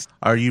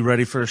Are you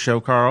ready for a show,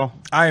 Carl?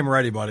 I am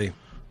ready, buddy.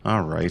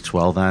 All right,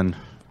 well then,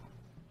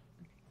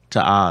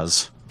 to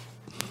Oz.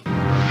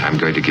 I'm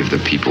going to give the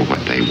people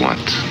what they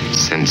want.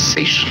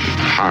 Sensation,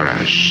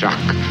 horror, shock.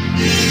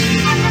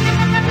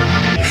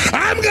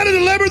 I'm going to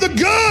deliver the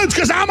goods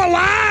because I'm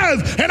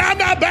alive and I'm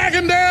not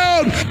backing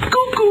down.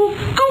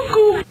 Cuckoo,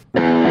 cuckoo.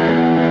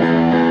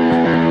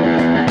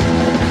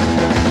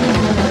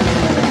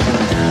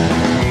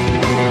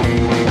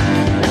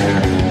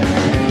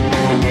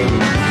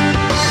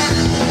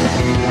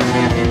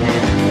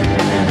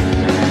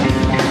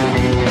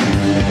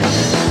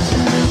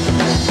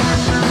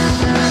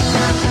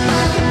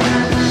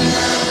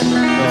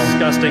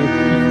 Disgusting,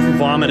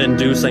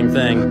 vomit-inducing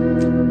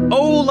thing.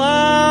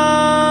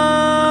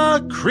 Hola,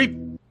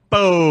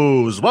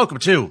 Creepos! Welcome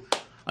to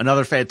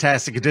another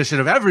fantastic edition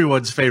of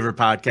everyone's favorite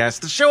podcast,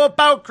 the show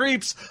about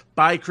creeps,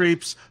 by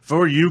creeps,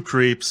 for you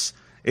creeps.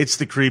 It's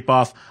the Creep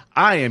Off.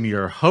 I am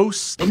your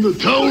host. From the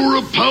tower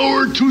of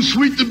power, too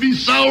sweet to be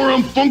sour,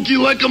 I'm funky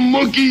like a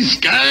monkey.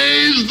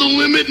 Sky's the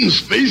limit and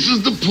space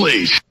is the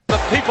place. The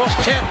people's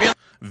champion.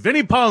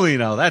 Vinnie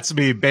Paulino, that's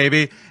me,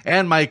 baby,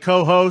 and my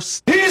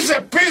co-host. He's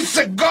a piece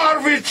of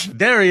garbage.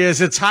 There he is.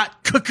 It's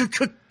hot,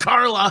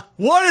 Carla.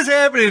 What is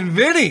happening,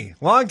 Vinny?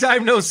 Long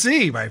time no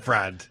see, my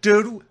friend.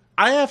 Dude,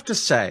 I have to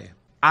say,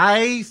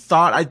 I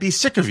thought I'd be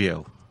sick of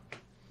you.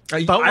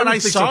 But when I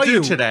saw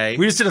you today,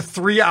 we just did a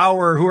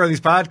 3-hour Who Are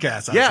These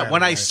podcasts on Saturday.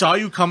 When I saw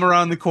you come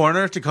around the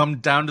corner to come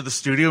down to the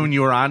studio and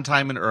you were on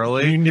time and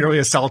early. You nearly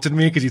assaulted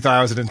me because you thought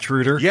I was an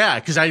intruder. Yeah,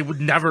 because I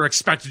would never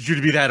expected you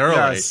to be that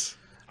early. Yes.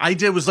 I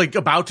was like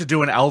about to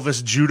do an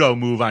Elvis judo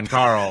move on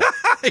Carl.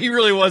 He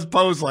really was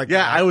posed like that.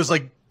 Yeah, I was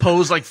like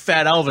posed like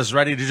Fat Elvis,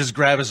 ready to just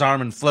grab his arm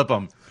and flip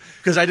him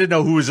because I didn't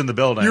know who was in the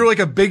building. You were like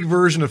a big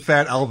version of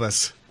Fat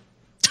Elvis.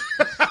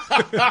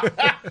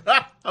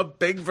 A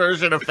big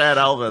version of Fat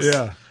Elvis.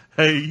 Yeah.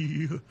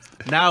 Hey.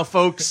 Now,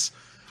 folks,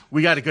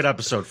 we got a good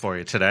episode for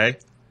you today.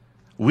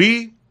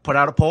 We put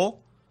out a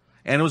poll,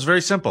 and it was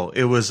very simple.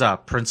 It was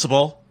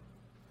principal,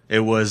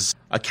 it was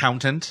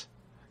accountant,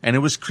 and it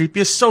was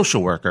creepiest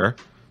social worker.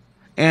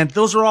 And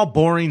those are all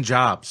boring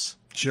jobs.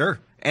 Sure.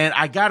 And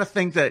I got to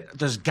think that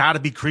there's got to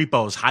be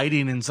creepos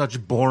hiding in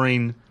such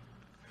boring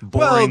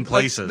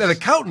places. That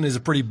accountant is a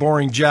pretty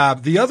boring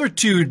job. The other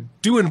two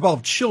do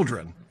involve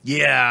children.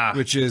 Yeah.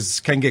 Which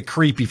can get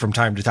creepy from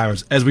time to time,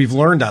 as we've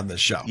learned on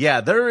this show.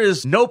 Yeah, there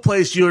is no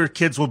place your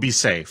kids will be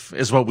safe,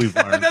 is what we've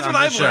learned. That's what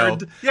I've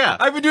learned. Yeah.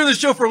 I've been doing this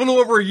show for a little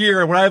over a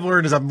year, and what I've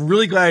learned is I'm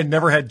really glad I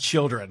never had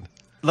children.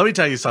 Let me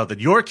tell you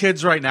something. Your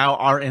kids right now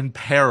are in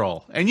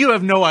peril, and you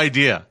have no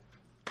idea.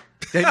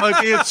 They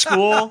might be at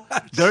school.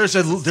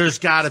 There's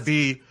got to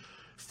be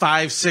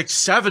 5, 6,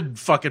 7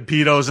 fucking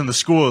pedos in the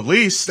school at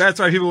least. That's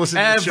why people listen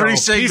to the show. Every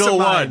single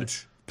one.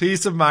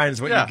 Peace of mind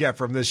is what you get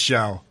from this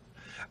show.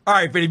 All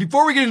right, Vinny,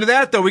 before we get into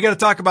that, though, we got to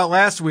talk about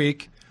last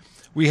week.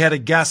 We had a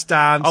guest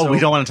on. Oh, we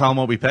don't want to tell them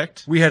what we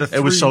picked? We had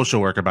It was social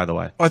worker, by the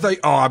way.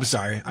 I'm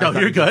sorry. No,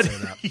 you're good.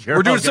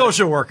 We're doing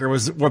social worker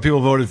was what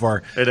people voted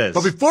for. It is.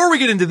 But before we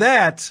get into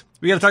that,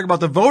 we got to talk about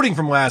the voting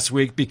from last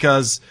week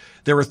because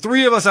there were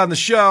 3 of us on the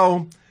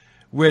show,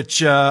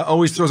 which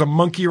always throws a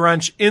monkey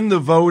wrench in the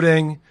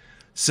voting.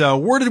 So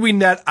where did we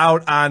net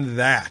out on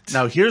that?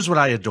 Now, here's what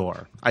I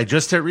adore. I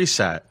just hit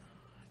reset.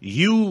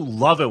 You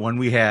love it when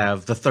we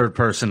have the third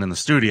person in the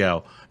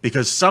studio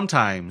because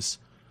sometimes,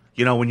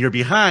 when you're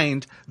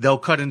behind, they'll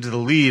cut into the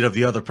lead of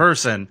the other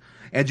person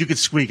and you could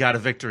squeak out a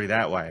victory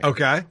that way.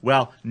 Okay.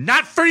 Well,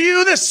 not for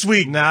you this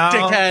week,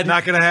 dickhead.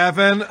 Not going to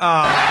happen.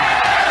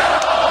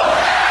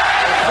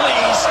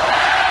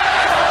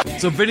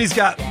 Please. So Vinny's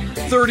got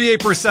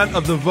 38%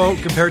 of the vote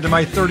compared to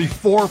my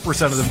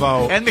 34% of the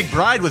vote. And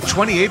McBride with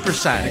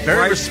 28%.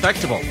 Very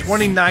respectable.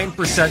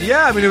 29%.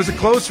 Yeah, I mean, it was a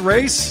close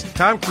race.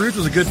 Tom Cruise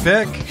was a good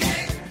pick.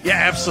 Yeah,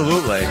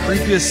 absolutely.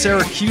 Creepiest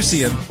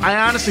Syracusean.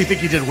 I honestly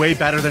think he did way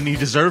better than he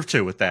deserved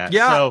to with that.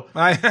 Yeah, so,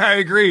 I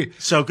agree.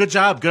 So good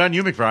job. Good on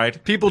you,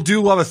 McBride. People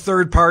do love a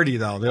third party,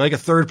 though. They like a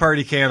third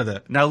party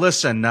candidate. Now,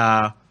 listen,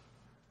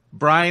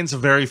 Brian's a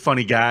very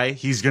funny guy.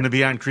 He's going to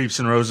be on Creeps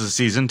and Roses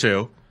season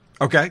 2.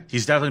 Okay.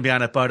 He's definitely be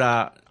on it, but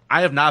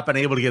I have not been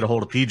able to get a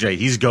hold of PJ.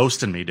 He's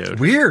ghosting me, dude.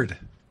 Weird.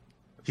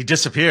 He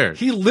disappeared.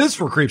 He lives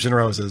for Creeps and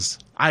Roses.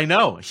 I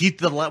know.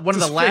 One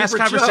of the last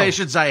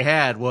conversations I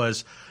had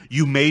was,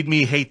 "You made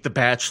me hate The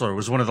Bachelor,"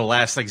 was one of the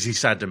last things he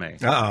said to me.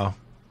 Uh-oh.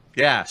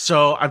 Yeah,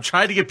 so I'm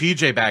trying to get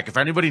PJ back. If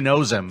anybody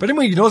knows him. If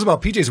anybody knows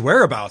about PJ's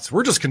whereabouts,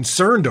 we're just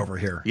concerned over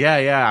here.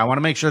 Yeah. I want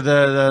to make sure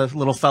the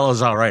little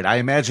fellow's all right. I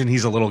imagine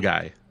he's a little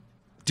guy.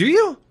 Do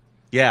you?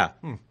 Yeah.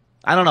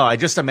 I don't know. I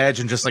just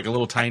imagine just like a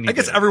little tiny I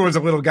guess dude. everyone's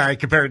a little guy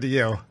compared to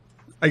you.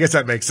 I guess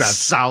that makes sense.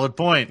 Solid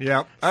point.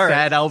 Yep. All right.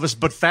 Fat Elvis,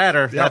 but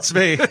fatter. Yep. That's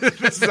me.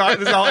 This is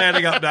all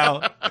adding up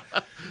now.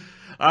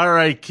 All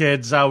right,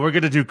 kids. We're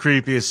going to do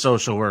Creepiest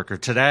Social Worker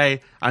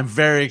today. I'm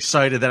very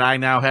excited that I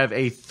now have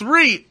a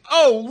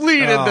 3-0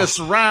 lead in this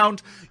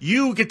round.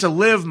 You get to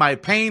live my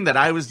pain that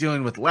I was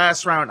dealing with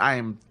last round. I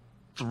am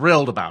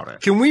thrilled about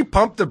it. Can we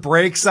pump the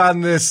brakes on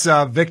this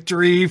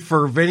victory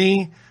for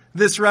Vinny?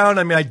 this round.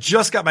 I mean, I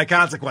just got my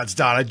consequence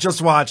done. I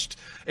just watched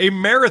a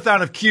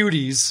marathon of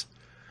Cuties,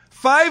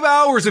 5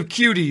 hours of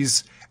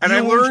Cuties, and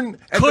I learned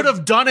could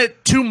have done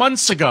it 2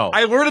 months ago.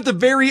 I learned at the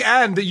very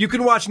end that you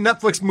can watch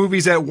Netflix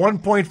movies at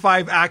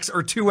 1.5x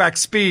or 2x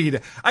speed.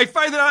 I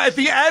find that out at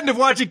the end of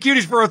watching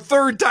Cuties for a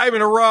third time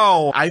in a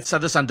row. I said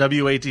this on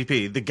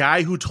WATP. The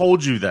guy who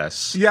told you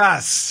this,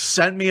 Yes,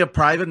 sent me a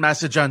private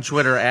message on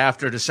Twitter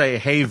after to say,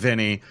 "Hey,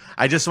 Vinny,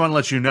 I just want to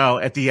let you know,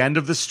 at the end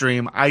of the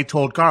stream, I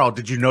told Carl,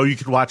 did you know you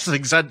could watch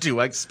things at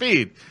 2x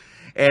speed?"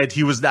 And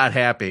he was not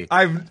happy.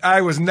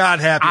 I was not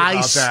happy about that.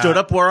 I stood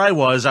up where I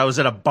was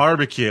at a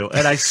barbecue,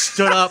 and I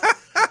stood up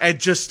and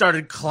just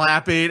started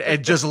clapping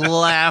and just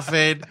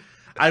laughing.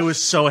 I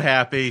was so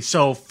happy.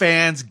 So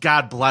fans,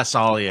 God bless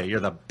all of you.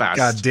 You're the best.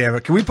 God damn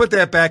it. Can we put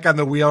that back on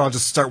the wheel? I'll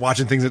just start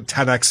watching things at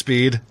 10x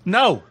speed.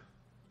 No.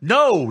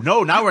 Now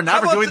we're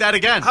never doing that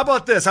again. How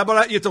about this? How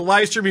about you have to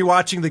live stream me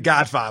watching The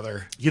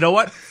Godfather? You know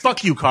what?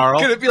 Fuck you, Carl.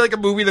 Can it be like a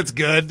movie that's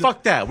good?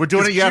 Fuck that. We're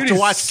doing it. You have to Cuties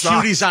watch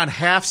suck. Cuties on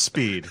half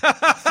speed.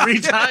 3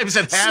 times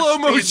at half Slow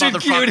speed, motion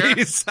motherfucker.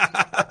 Cuties.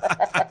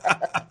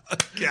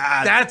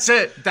 God. That's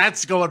it.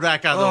 That's going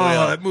back on the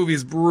wheel. That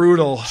movie's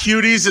brutal.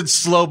 Cuties in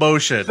slow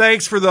motion.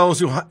 Thanks for those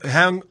who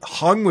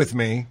hung with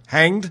me.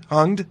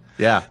 Hunged?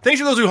 Yeah.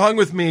 Thanks for those who hung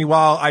with me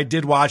while I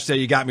did watch that.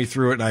 You got me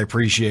through it, and I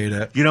appreciate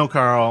it. You know,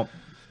 Carl,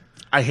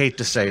 I hate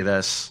to say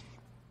this.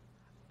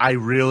 I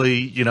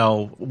really,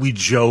 we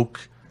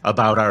joke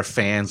about our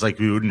fans like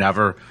we would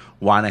never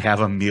want to have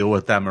a meal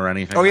with them or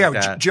anything Oh, yeah,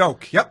 like that.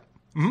 joke. Yep.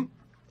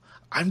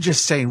 I'm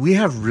just saying, we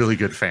have really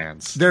good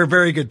fans. They're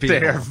very good people.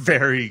 They're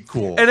very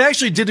cool. And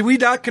actually, did we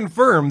not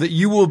confirm that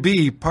you will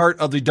be part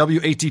of the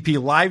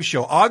WATP live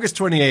show August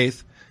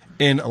 28th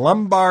in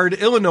Lombard,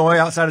 Illinois,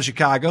 outside of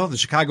Chicago, the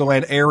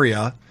Chicagoland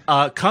area?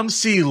 Come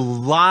see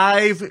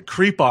live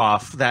Creep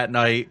Off that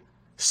night.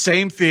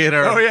 Same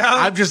theater. Oh, yeah?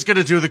 I'm just going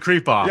to do the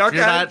Creep Off. Yeah, okay.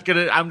 You're not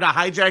going to, I'm going to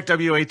hijack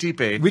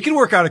WATP. We can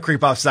work out a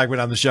creep off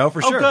segment on the show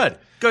for sure. Oh,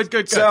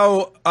 good.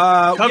 So,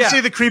 Come see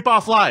the Creep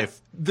Off live.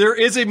 There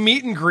is a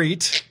meet and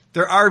greet.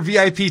 There are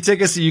VIP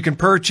tickets that you can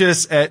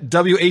purchase at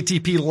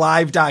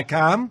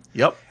WATPlive.com.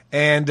 Yep.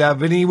 And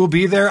Vinny will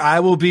be there. I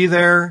will be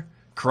there.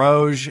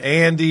 Croge,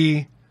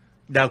 Andy.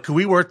 Now, can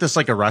we work this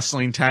like a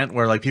wrestling tent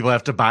where like people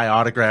have to buy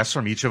autographs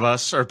from each of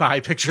us or buy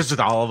pictures with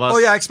all of us? Oh,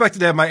 yeah. I expected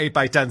to have my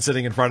 8x10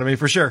 sitting in front of me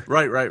for sure.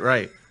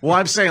 Right. Well,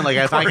 I'm saying like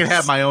if I could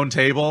have my own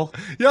table.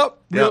 Yep.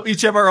 We'll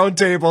each have our own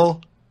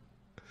table.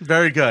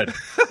 Very good.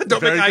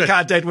 Don't make eye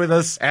contact with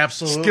us.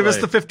 Absolutely. Just give us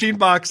the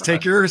 $15.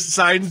 Take your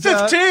signed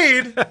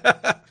 15?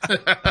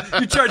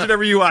 You charge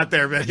whatever you want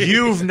there, man.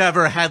 You've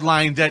never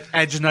headlined at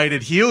Edge Night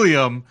at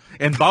Helium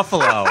in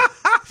Buffalo.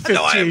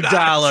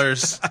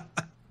 $15.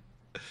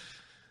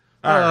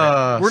 All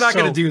right. We're not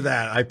going to do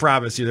that. I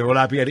promise you. There will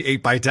not be any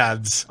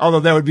 8x10s. Although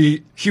that would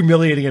be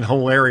humiliating and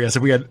hilarious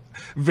if we had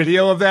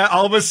video of that.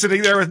 All of us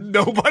sitting there with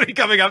nobody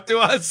coming up to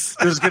us.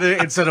 There's going to,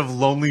 instead of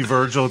Lonely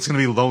Virgil, it's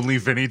going to be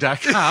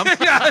lonelyvinny.com.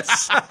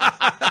 Yes.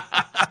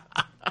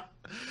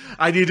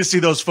 I need to see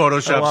those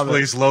photoshops,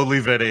 please. Lonely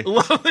Vinny.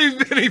 Lonely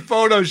Vinny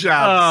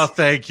photoshops. Oh,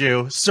 thank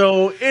you.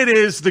 So it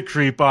is the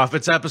Creep Off.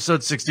 It's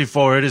episode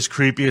 64. It is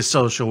Creepiest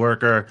Social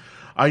Worker.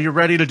 Are you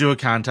ready to do a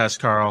contest,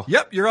 Carl?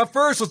 Yep, you're up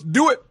first. Let's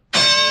do it.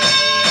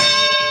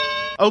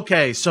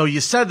 Okay, so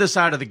you said this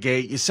out of the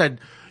gate. You said,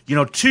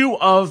 2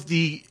 of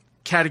the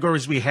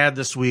categories we had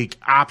this week,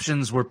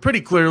 options were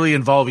pretty clearly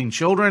involving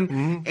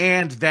children,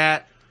 and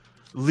that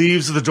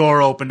leaves the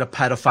door open to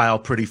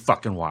pedophile pretty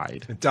fucking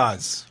wide. It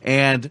does.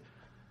 And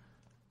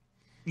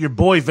your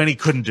boy Vinny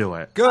couldn't do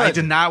it. Good. I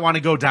did not want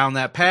to go down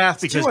that path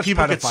because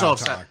people get so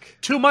upset. talk.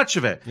 Too much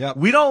of it. Yep.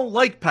 We don't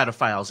like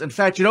pedophiles. In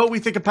fact, you know what we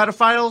think of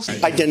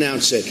pedophiles? I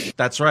denounce it.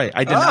 That's right.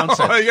 I denounce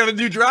Oh, it. you got a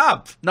new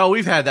drop. No,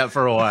 we've had that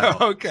for a while.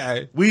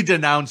 Okay. We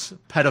denounce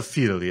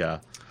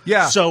pedophilia.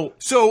 Yeah. So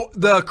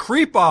the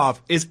creep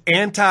off is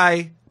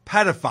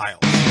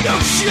anti-pedophile. No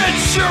shit,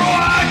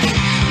 Sherlock!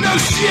 No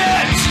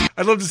shit!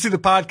 I'd love to see the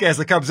podcast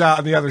that comes out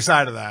on the other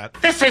side of that.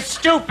 This is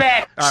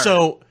stupid!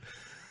 So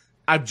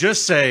I'm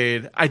just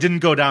saying, I didn't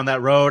go down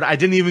that road. I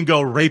didn't even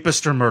go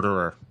rapist or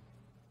murderer.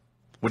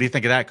 What do you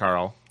think of that,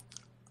 Carl?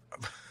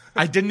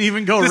 I didn't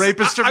even go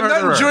rapist or murderer.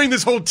 I'm not enjoying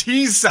this whole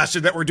tease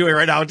session that we're doing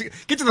right now.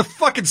 Get to the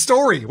fucking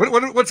story.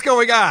 What's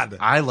going on?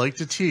 I like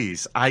to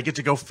tease. I get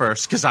to go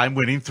first because I'm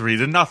winning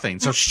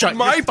 3-0. So shut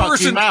your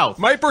fucking mouth.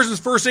 My person's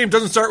first name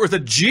doesn't start with a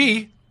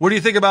G. What do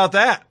you think about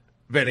that,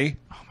 Vinny?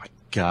 Oh my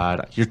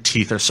God, your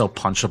teeth are so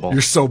punchable.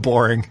 You're so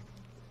boring.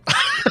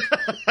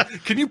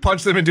 Can you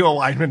punch them into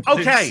alignment,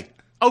 please?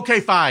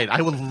 Okay, fine.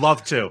 I would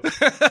love to.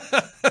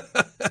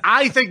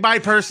 I think my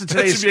person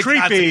today is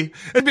creepy.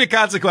 It'd be a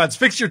consequence.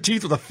 Fix your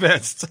teeth with a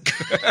fist.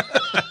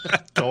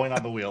 Going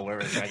on the wheel. Where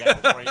is it? I got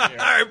it right here.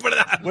 All right, put it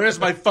on. Where's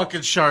my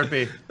fucking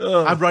Sharpie?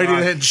 I'm writing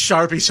it in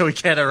Sharpie so he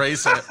can't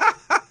erase it.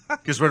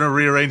 Because we're going to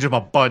rearrange them a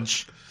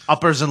bunch.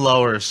 Uppers and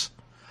lowers.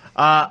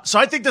 So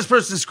I think this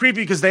person is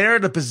creepy because they are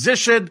in a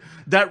position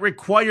that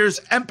requires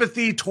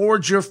empathy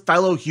towards your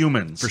fellow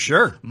humans. For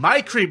sure.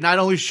 My creep not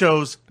only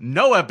shows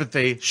no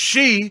empathy,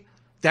 she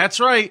That's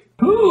right.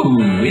 Ooh,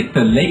 with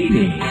the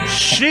lady.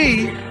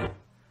 She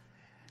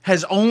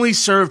has only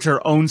served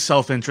her own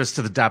self-interest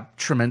to the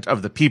detriment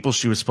of the people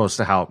she was supposed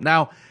to help.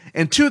 Now,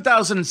 in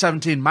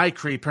 2017, my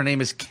creep, her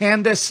name is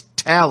Candace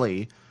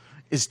Talley,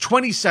 is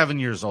 27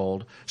 years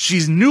old.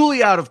 She's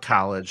newly out of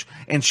college,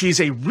 and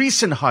she's a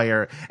recent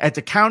hire at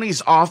the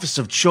county's Office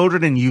of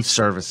Children and Youth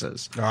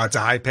Services. Oh, it's a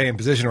high-paying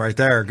position right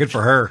there. Good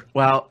for her.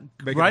 Well,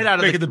 right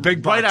out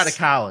of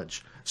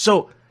college.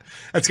 So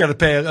that's got to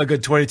pay a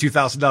good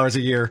 $22,000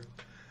 a year.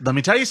 Let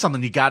me tell you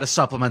something. You got to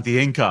supplement the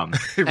income.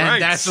 Right.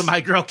 And that's what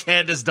my girl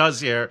Candace does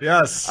here.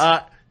 Yes.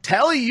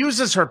 Talley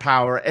uses her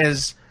power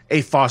as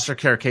a foster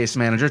care case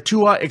manager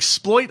to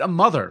exploit a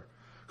mother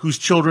whose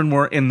children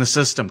were in the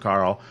system,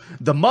 Carl.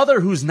 The mother,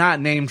 who's not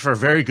named for a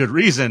very good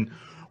reason,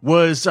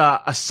 was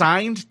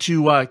assigned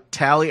to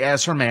Talley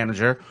as her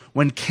manager.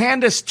 When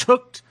Candace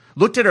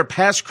looked at her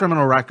past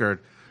criminal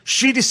record,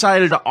 she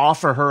decided to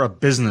offer her a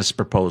business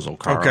proposal,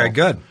 Carl. Okay,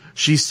 good.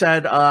 She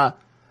said,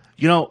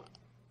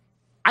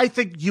 I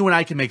think you and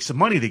I can make some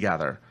money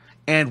together.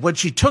 And when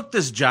she took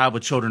this job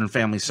with Children and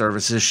Family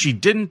Services, she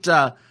didn't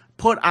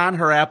put on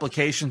her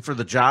application for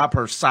the job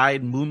her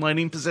side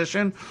moonlighting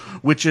position,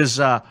 which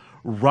is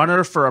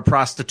runner for a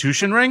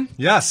prostitution ring.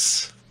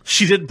 Yes.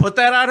 She didn't put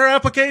that on her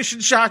application,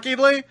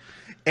 shockingly.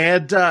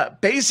 And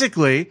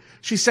basically,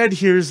 she said,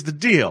 here's the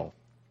deal.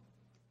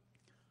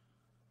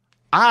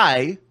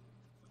 I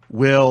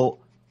will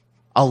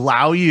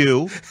allow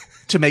you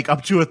to make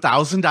up to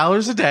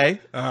 $1,000 a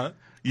day. Uh-huh.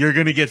 You're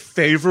going to get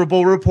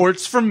favorable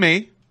reports from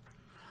me.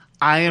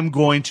 I am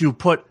going to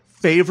put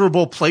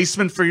favorable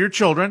placement for your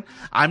children.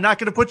 I'm not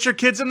going to put your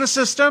kids in the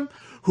system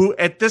who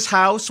at this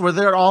house where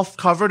they're all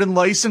covered in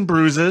lice and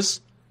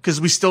bruises,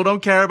 because we still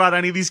don't care about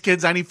any of these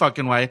kids any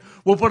fucking way.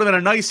 We'll put them in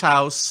a nice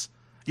house,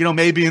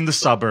 maybe in the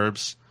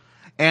suburbs.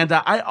 And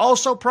I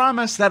also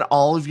promise that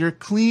all of your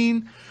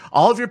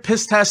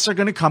piss tests are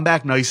going to come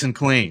back nice and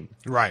clean.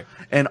 Right.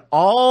 And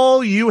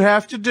all you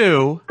have to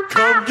do...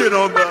 Come get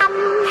on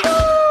the...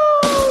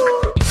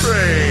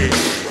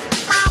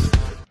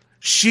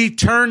 She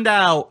turned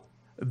out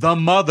the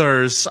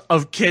mothers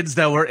of kids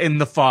that were in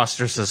the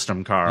foster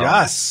system, Carl.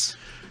 Yes.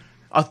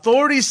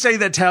 Authorities say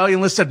that Talley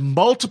enlisted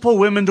multiple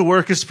women to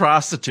work as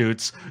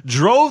prostitutes,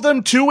 drove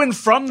them to and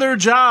from their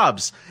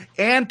jobs,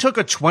 and took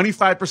a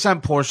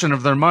 25% portion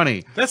of their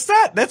money.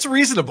 That's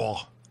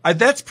reasonable.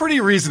 That's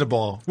pretty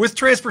reasonable. With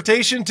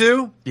transportation,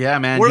 too? Yeah,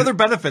 man. What other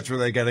benefits were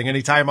they getting?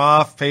 Any time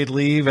off, paid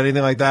leave,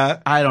 anything like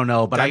that? I don't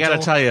know, but Dental? I got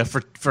to tell you,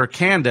 for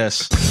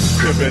Candace,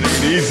 It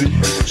ain't easy.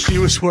 she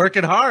was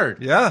working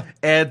hard. Yeah.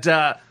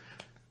 And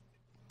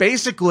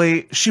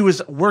basically, she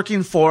was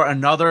working for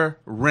another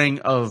ring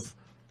of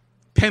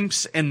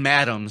pimps and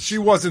madams. She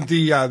wasn't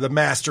the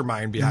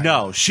mastermind behind it.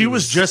 No, she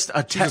was just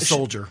a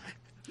soldier.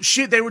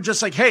 They were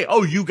just like, hey,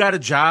 you got a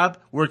job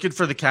working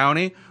for the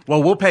county?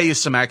 Well, we'll pay you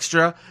some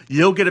extra.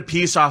 You'll get a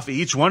piece off of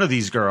each one of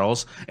these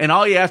girls. And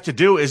all you have to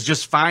do is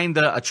just find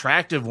the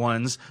attractive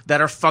ones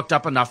that are fucked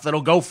up enough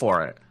that'll go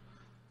for it.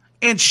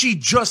 And she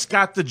just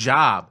got the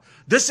job.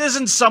 This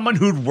isn't someone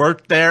who'd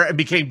worked there and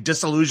became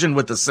disillusioned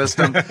with the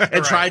system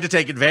and tried to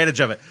take advantage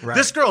of it. Right.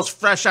 This girl's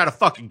fresh out of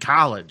fucking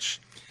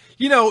college.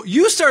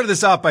 You started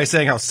this out by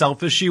saying how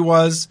selfish she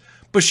was,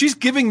 but she's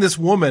giving this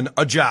woman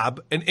a job,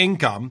 an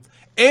income,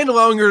 and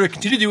allowing her to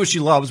continue to do what she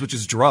loves, which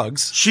is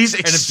drugs. She's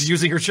and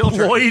abusing her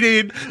children.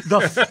 Exploiting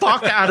the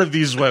fuck out of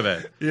these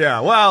women. Yeah,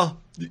 well,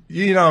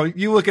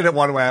 you look at it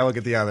one way, I look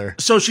at the other.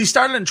 So she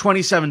started in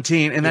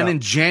 2017, and then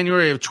in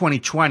January of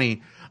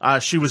 2020,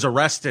 she was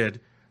arrested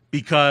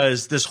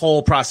because this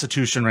whole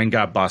prostitution ring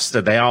got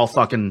busted. They all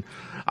fucking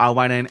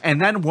went in.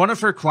 And then one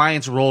of her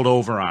clients rolled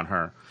over on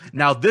her.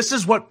 Now, this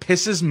is what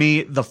pisses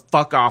me the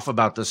fuck off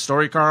about this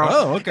story, Carl.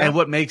 Oh, okay. And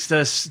what makes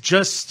this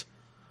just...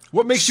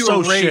 What makes you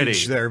so enraged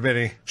shitty there,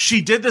 Vinny?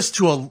 She did this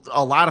to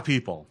a lot of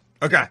people.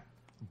 Okay.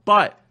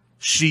 But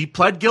she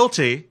pled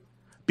guilty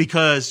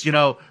because,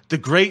 the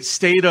great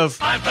state of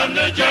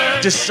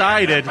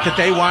decided that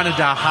they wanted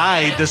to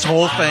hide this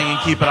whole thing and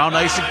keep it all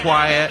nice and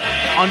quiet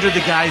under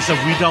the guise of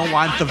we don't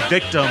want the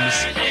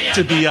victims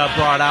to be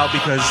brought out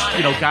because,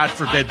 God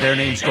forbid their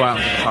names go out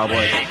into the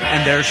public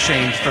and they're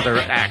shamed for their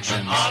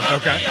actions.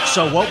 Okay.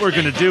 So what we're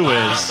going to do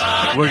is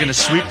we're going to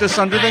sweep this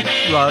under the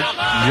rug.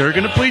 You're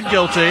going to plead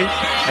guilty.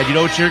 And you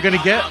know what you're going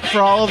to get for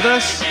all of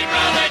this?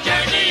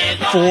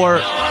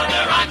 For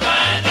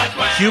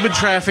human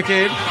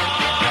trafficking,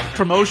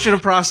 promotion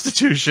of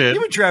prostitution.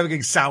 Human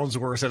trafficking sounds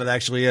worse than it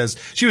actually is.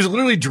 She was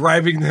literally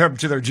driving them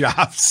to their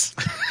jobs.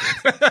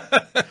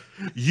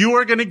 You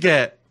are going to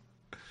get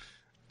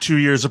 2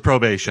 years of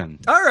probation.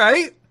 All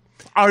right.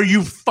 Are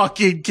you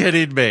fucking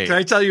kidding me? Can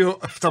I tell you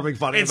something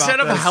funny Instead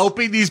about of this?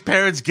 helping these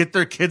parents get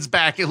their kids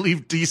back and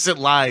leave decent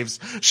lives,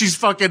 she's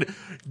fucking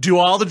do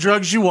all the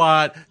drugs you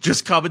want,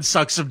 just come and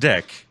suck some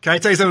dick. Can I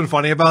tell you something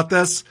funny about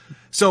this?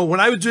 So when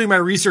I was doing my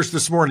research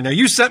this morning, now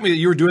you sent me that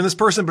you were doing this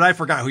person, but I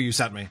forgot who you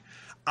sent me.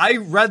 I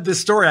read this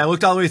story. I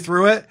looked all the way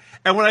through it.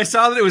 And when I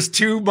saw that it was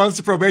 2 months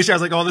of probation, I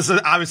was like, oh, this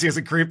obviously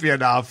isn't creepy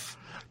enough.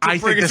 I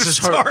think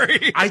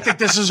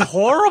this is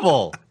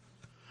horrible.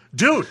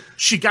 Dude,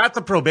 she got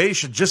the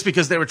probation just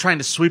because they were trying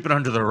to sweep it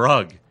under the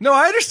rug. No,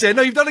 I understand.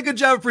 No, you've done a good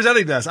job of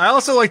presenting this. I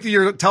also like that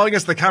you're telling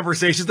us the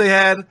conversations they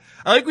had.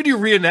 I like when you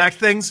reenact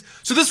things.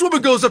 So this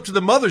woman goes up to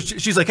the mother.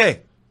 She's like,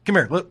 hey, come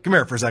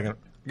here for a second.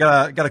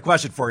 Got a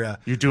question for you.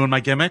 You doing my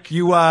gimmick?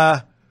 You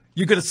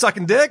good at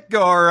sucking dick?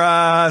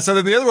 Or, so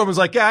then the other woman was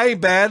like, yeah, I ain't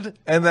bad.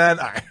 And then,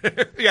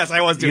 yes, I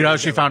was doing You know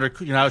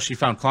how she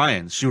found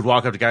clients? She would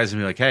walk up to guys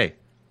and be like, hey,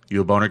 you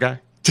a boner guy?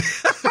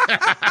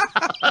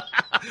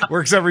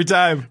 Works every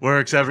time.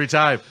 Works every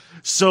time.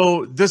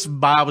 So this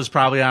Bob was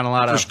probably on a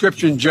lot of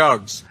prescription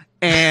jugs.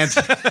 And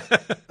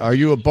are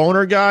you a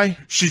boner guy?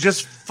 She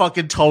just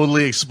fucking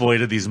totally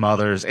exploited these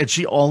mothers, and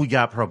she only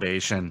got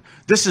probation.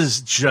 This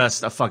is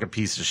just a fucking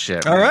piece of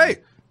shit. All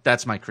right.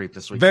 That's my creep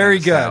this week. Very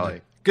good.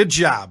 Sally. Good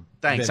job.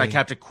 Thanks. Vinny. I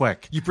kept it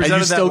quick. You presented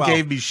and you still that well.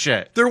 gave me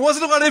shit. There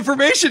wasn't a lot of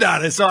information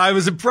on it, so I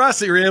was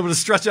impressed that you were able to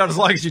stretch out as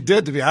long as you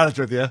did, to be honest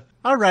with you.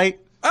 All right.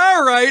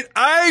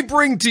 I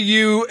bring to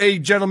you a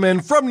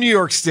gentleman from New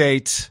York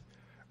State,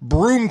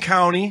 Broome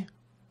County,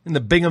 in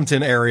the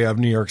Binghamton area of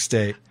New York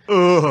State.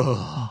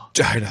 Ugh.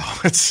 I know.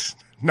 It's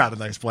not a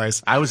nice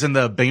place. I was in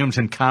the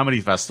Binghamton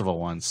Comedy Festival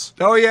once.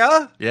 Oh,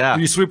 yeah? Yeah.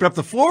 Were you sweeping up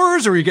the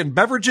floors, or were you getting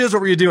beverages?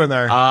 What were you doing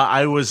there?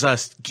 I was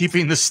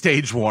keeping the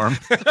stage warm.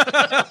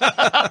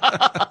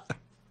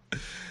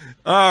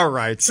 All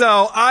right.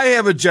 So I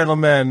have a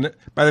gentleman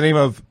by the name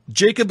of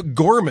Jacob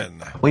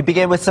Gorman. We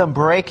begin with some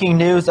breaking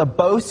news. A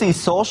Boise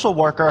social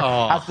worker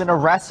has been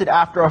arrested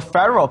after a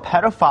federal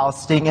pedophile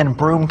sting in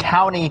Broome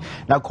County.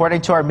 Now, according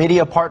to our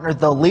media partner,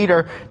 The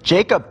Leader,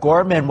 Jacob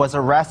Gorman was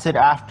arrested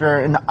after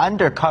an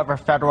undercover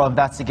federal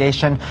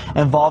investigation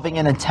involving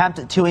an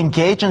attempt to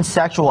engage in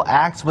sexual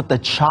acts with the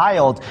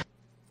child.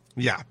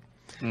 Yeah.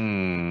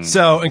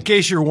 So, in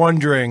case you're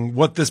wondering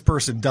what this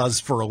person does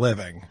for a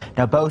living.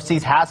 Now,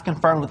 BOCES has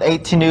confirmed with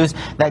 18 News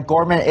that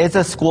Gorman is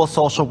a school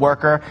social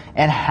worker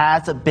and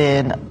has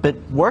been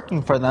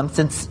working for them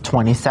since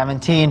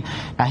 2017.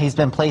 Now, he's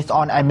been placed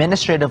on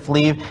administrative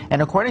leave,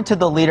 and according to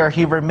The Leader,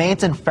 he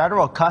remains in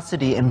federal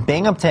custody in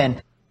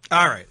Binghamton.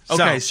 All right.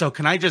 Okay, so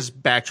can I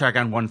just backtrack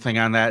on one thing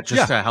on that,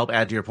 just to help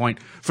add to your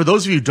point? For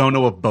those of you who don't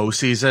know what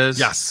BOCES is,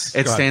 yes,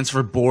 it stands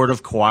for Board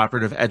of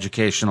Cooperative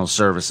Educational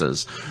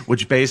Services,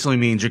 which basically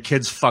means your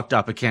kid's fucked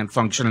up and can't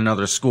function in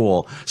another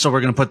school, so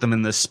we're going to put them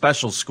in this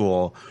special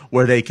school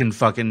where they can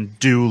fucking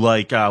do,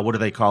 like, what do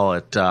they call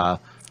it?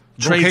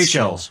 Trade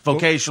skills,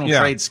 vocational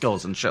trade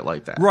skills and shit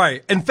like that.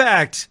 Right. In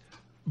fact,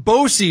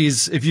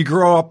 BOCES, if you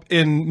grow up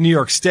in New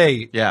York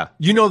State,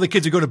 you know the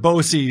kids who go to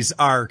BOCES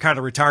are kind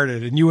of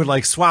retarded, and you would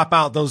like swap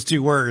out those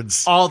two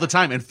words all the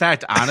time. In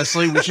fact,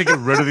 honestly, we should get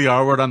rid of the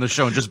R word on the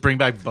show and just bring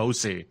back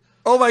BOCE.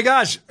 Oh my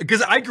gosh,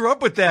 because I grew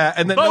up with that,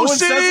 and then no one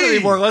says it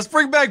anymore. Let's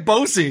bring back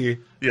BOCE.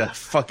 Yeah,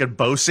 fucking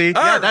BOCE.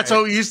 Yeah, that's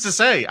what we used to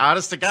say.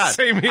 Honest to God.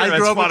 Same here. I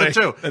grew up with it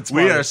too.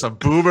 We are some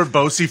boomer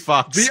BOCE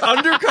fucks. The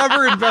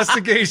undercover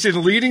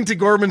investigation leading to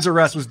Gorman's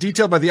arrest was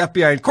detailed by the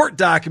FBI in court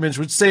documents,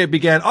 which say it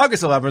began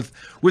August 11th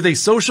with a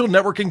social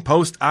networking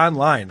post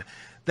online.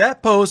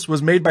 That post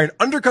was made by an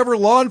undercover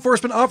law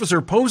enforcement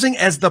officer posing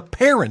as the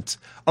parent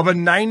of a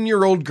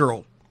 9-year-old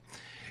girl.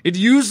 It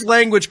used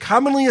language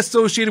commonly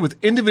associated with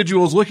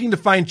individuals looking to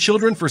find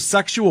children for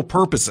sexual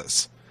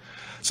purposes.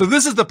 So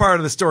this is the part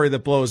of the story that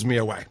blows me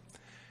away.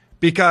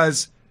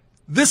 Because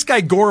this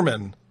guy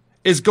Gorman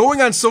is going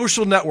on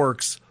social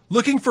networks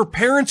looking for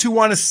parents who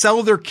want to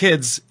sell their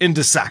kids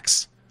into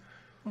sex.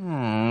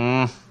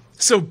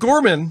 So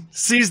Gorman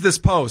sees this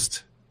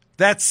post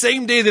that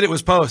same day that it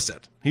was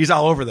posted. He's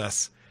all over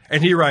this.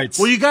 And he writes...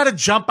 Well, you got to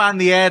jump on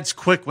the ads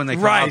quick when they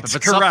come up if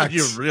it's something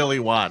you really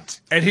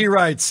want. And he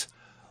writes,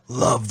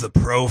 love the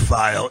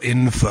profile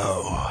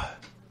info.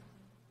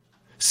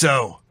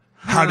 So...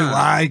 how do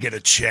I get a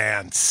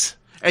chance?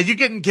 And you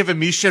getting giving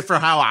me shit for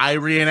how I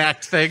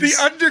reenact things?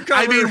 The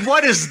undercover. I mean,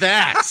 what is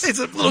that? It's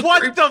a little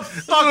what the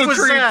fuck was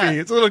creepy. that?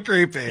 It's a little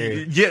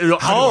creepy. Yeah,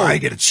 how do I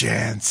get a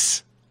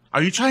chance?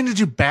 Are you trying to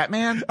do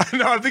Batman?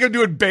 No, I think I'm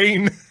doing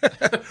Bane.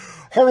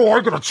 How do I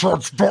get a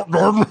chance,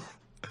 Batman?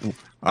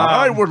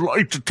 I would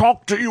like to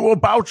talk to you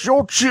about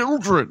your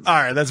children. All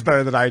right, that's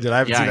better than I did. I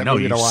haven't seen that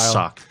movie in a while.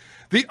 Suck.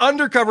 The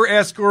undercover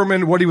asked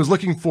Gorman what he was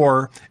looking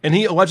for, and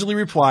he allegedly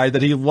replied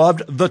that he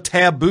loved the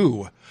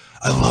taboo.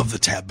 I love the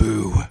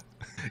taboo.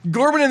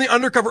 Gorman and the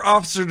undercover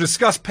officer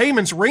discussed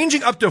payments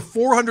ranging up to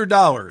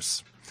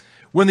 $400.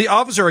 When the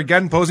officer,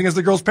 again posing as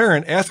the girl's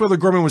parent, asked whether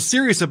Gorman was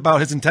serious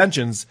about his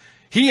intentions,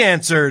 he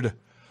answered,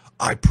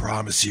 I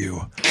promise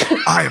you,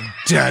 I am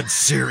dead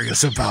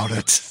serious about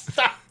it.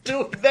 Stop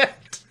doing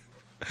that.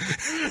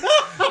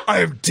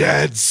 I am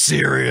dead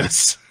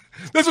serious.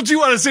 That's what you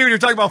want to say when you're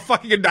talking about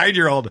fucking a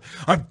 9-year-old.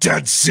 I'm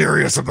dead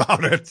serious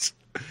about it.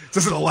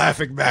 This isn't a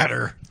laughing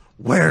matter.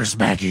 Where's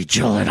Maggie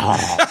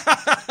Gyllenhaal?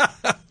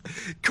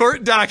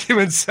 Court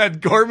documents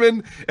said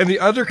Gorman and the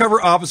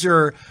undercover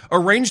officer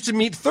arranged to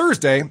meet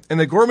Thursday and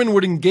that Gorman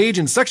would engage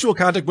in sexual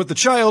contact with the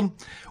child.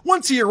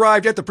 Once he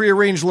arrived at the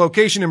prearranged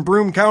location in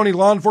Broome County,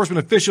 law enforcement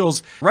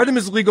officials read him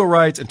his legal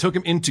rights and took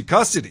him into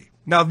custody.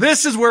 Now,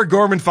 this is where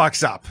Gorman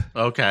fucks up.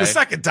 Okay. The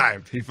second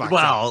time he fucks up.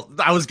 Well,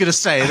 I was going to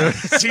say, it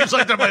seems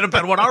like there might have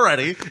been one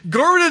already.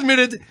 Gorman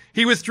admitted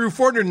he withdrew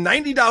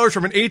 $490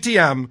 from an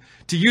ATM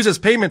to use as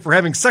payment for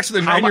having sex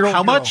with a 9-year-old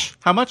How girl. much?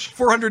 How much?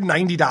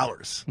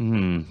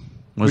 $490.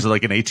 Was it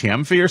like an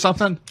ATM fee or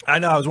something? I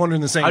know. I was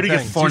wondering the same How thing. do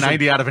you get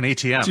 $490 out of an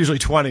ATM? It's usually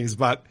 20s,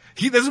 but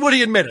this is what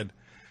he admitted.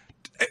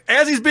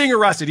 As he's being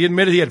arrested, he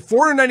admitted he had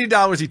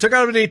 $490 he took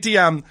out of an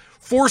ATM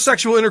for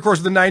sexual intercourse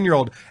with a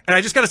 9-year-old. And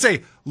I just got to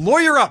say,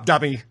 lawyer up,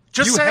 dummy.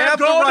 Just say I'm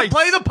going to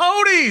play the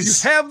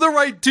ponies. You have the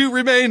right to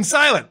remain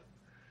silent.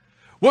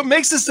 What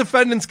makes this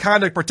defendant's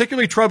conduct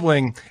particularly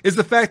troubling is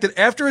the fact that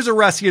after his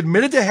arrest, he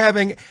admitted to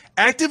having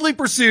actively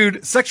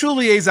pursued sexual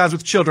liaisons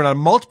with children on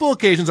multiple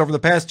occasions over the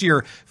past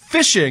year,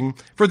 fishing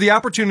for the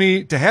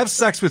opportunity to have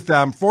sex with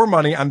them for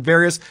money on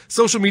various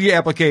social media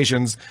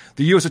applications,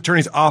 the U.S.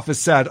 Attorney's Office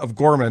said of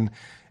Gorman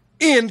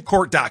in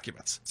court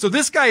documents. So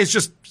this guy is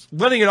just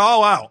letting it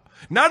all out.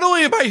 Not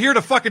only am I here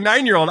to fuck a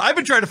 9-year-old, I've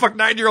been trying to fuck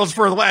 9-year-olds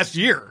for the last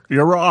year.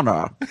 Your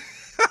Honor.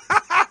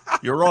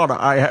 Your Honor,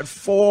 I had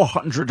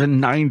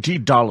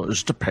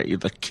 $490 to pay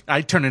the...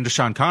 I turned into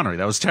Sean Connery.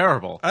 That was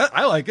terrible.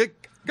 I like it.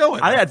 Go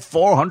ahead. I had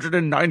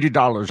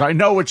 $490. I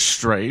know it's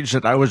strange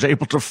that I was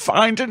able to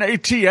find an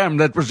ATM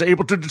that was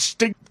able to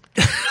distinct...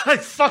 I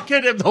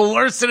fucking am the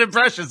worst at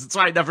impressions. That's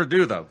why I never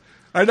do them.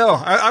 I know.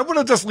 I want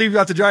to just leave you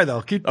out to dry,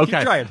 though. Keep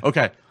trying.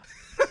 Okay.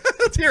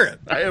 Let's hear it.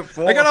 I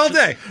got all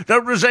day.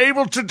 That was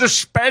able to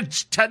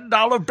dispense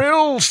 $10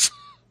 bills.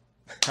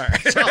 All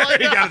right. You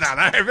got it down.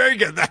 All right. Very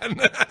good,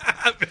 then.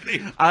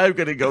 I'm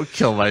going to go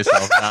kill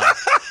myself now.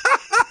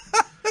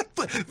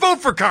 Vote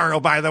for Carl,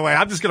 by the way.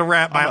 I'm just going to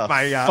wrap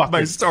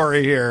my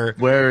story here.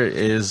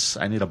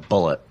 I need a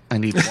bullet. I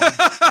need one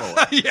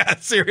bullet. Yeah,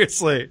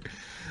 seriously.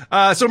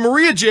 So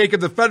Maria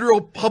Jacob, the federal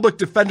public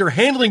defender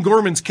handling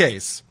Gorman's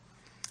case,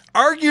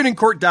 argued in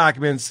court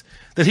documents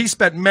that he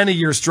spent many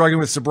years struggling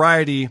with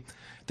sobriety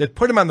that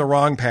put him on the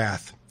wrong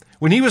path.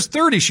 When he was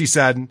 30, she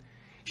said,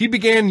 he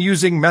began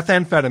using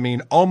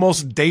methamphetamine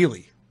almost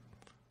daily.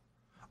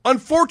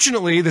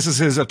 Unfortunately, this is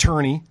his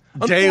attorney.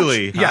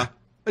 Daily? Yeah,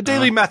 a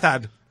daily meth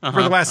head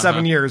for the last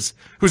 7 years,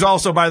 who's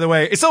also, by the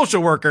way, a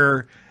social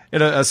worker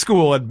at a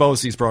school at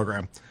BOCES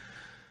program.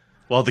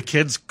 Well, the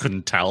kids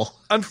couldn't tell.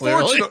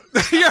 Unfortunately,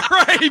 yeah,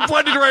 right. He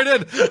blended right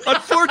in.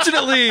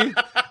 Unfortunately,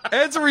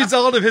 as a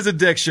result of his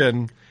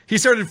addiction, he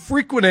started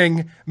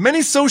frequenting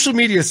many social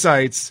media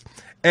sites,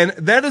 and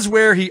that is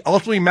where he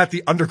ultimately met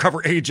the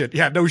undercover agent.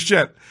 Yeah, no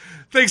shit.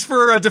 Thanks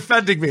for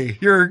defending me.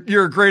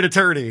 You're a great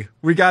attorney.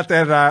 We got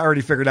that already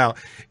figured out.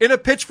 In a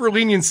pitch for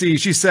leniency,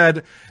 she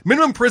said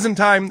minimum prison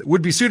time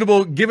would be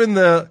suitable given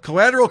the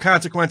collateral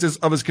consequences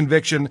of his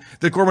conviction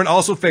that Gorman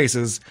also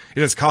faces.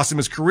 It has cost him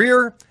his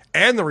career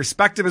and the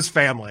respect of his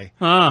family.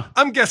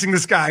 I'm guessing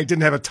this guy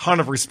didn't have a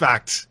ton of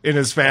respect in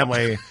his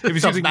family. If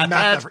he's using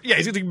meth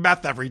he's using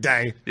meth every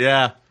day.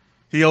 Yeah.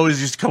 He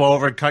always used to come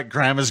over and cut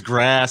grandma's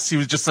grass. He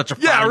was just such a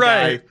fun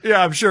guy.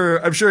 Yeah, I'm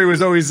sure he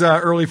was always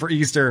early for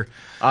Easter.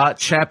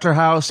 Chapter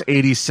House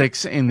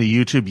 86 in the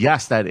YouTube.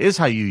 Yes, that is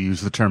how you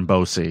use the term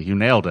bossy. You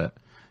nailed it.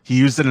 He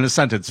used it in a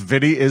sentence.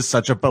 Vinny is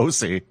such a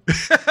bossy.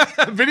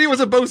 Vinny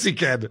was a bossy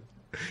kid.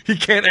 He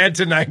can't add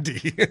to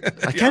 90.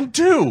 I can't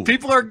do.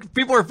 People are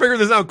figuring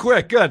this out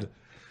quick. Good.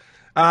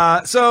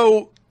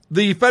 So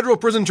the federal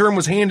prison term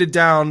was handed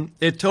down.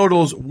 It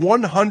totals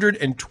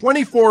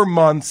 124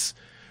 months,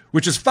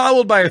 which is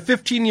followed by a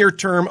 15-year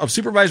term of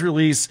supervised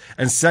release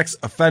and sex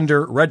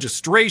offender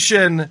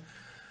registration.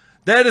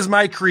 That is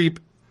my creep.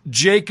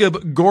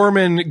 Jacob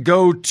Gorman,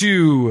 go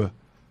to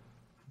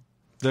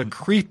the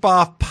Creep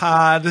Off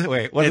Pod.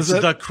 Wait, what is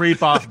it? It's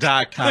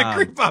thecreepoff.com.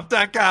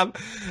 Thecreepoff.com.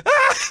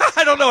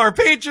 I don't know our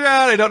Patreon.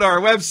 I don't know our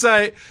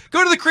website.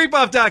 Go to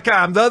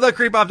thecreepoff.com,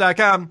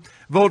 thecreepoff.com.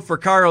 Vote for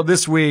Carl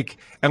this week,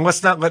 and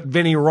let's not let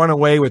Vinny run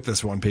away with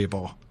this one,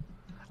 people.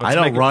 I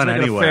don't run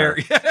anywhere.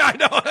 Yeah, I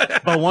know.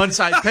 But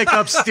once I pick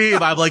up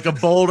steam, I'm like a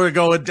boulder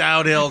going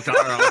downhill,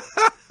 Carl.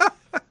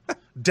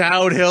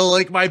 Downhill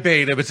like my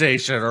Bane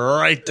imitation,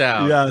 right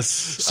down. Yes.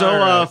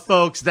 So,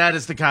 folks, that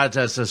is the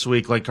contest this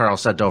week. Like Carl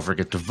said, don't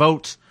forget to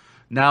vote.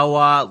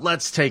 Now,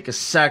 let's take a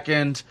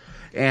second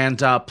and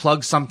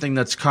plug something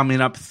that's coming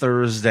up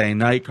Thursday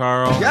night,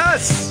 Carl.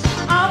 Yes.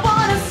 I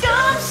want a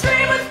Scum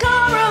Stream with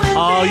Carl and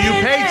All you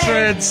Vinny.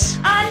 patrons.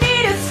 I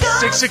need a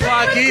Scum 6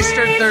 o'clock Stream with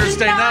Eastern Vinny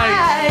Thursday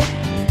tonight.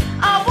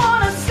 I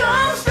want a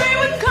Scum Stream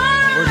with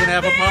Carl. We're gonna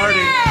have a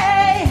party.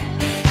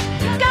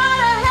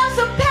 Gotta have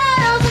some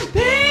pals and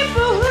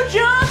people who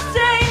just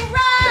ain't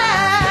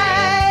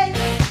right.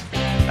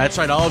 That's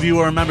right. All of you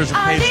who are members of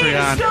I need a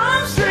Patreon,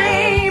 Scum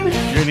Stream.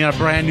 you're going to get a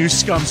brand new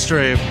Scum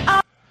Stream.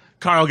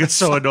 Carl gets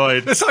so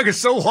annoyed. This song is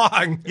so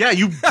long. Yeah,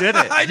 you did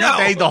it. I know. You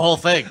made the whole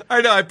thing. I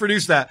know. I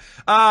produced that.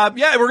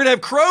 Yeah, we're going to have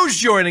Crows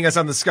joining us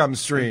on the Scum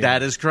Stream.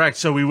 That is correct.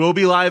 So we will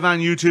be live on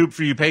YouTube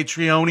for you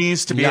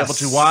Patreonies to be able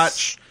to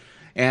watch.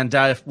 And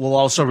we'll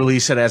also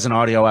release it as an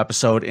audio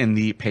episode in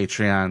the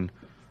Patreon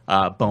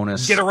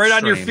bonus. Get it right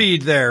on your stream.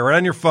 feed there, right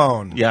on your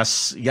phone.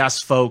 Yes,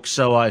 folks.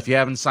 So if you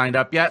haven't signed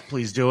up yet,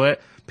 please do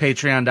it.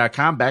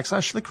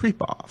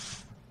 Patreon.com/thecreepoff.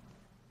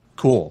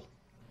 Cool.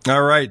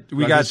 All right.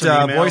 We got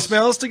some emails?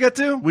 voicemails to get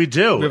to? We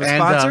do. We have a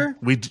sponsor?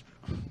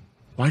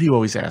 Why do you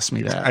always ask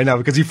me that? I know,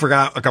 because you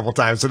forgot a couple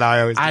times, so now I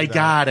always do that.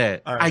 Got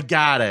it. All right. I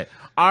got it.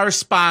 Our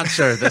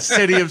sponsor, the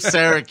City of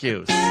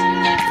Syracuse.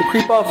 The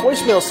Creep Off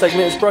voicemail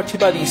segment is brought to you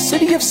by the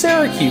City of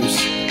Syracuse,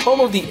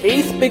 home of the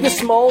 8th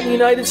biggest mall in the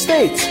United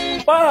States.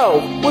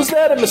 Wow, was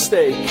that a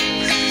mistake?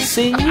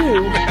 See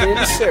you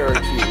in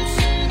Syracuse.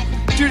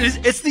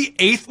 Dude, it's the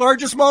 8th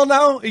largest mall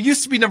now? It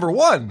used to be number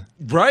 1.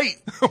 Right.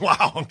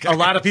 Wow. Okay. A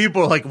lot of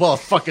people are like, well,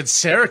 fucking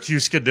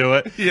Syracuse could do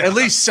it. Yeah. At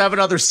least 7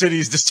 other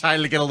cities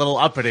decided to get a little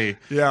uppity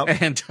Yeah.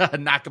 and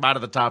knock them out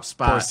of the top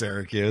spot. Poor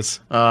Syracuse.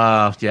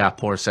 Yeah,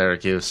 poor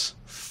Syracuse.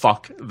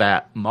 Fuck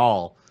that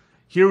mall.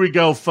 Here we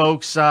go,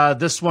 folks.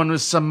 This one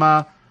was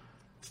some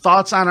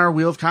thoughts on our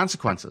Wheel of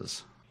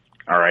Consequences.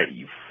 All right,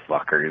 you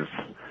fuckers.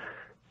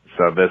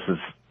 So this is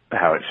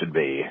how it should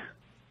be.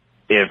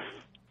 If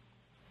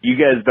you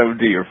guys don't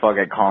do your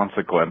fucking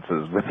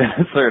consequences within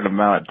a certain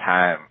amount of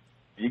time,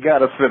 you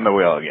gotta spin the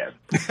wheel again.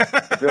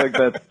 I feel like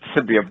that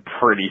should be a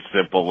pretty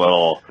simple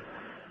little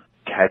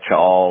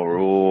catch-all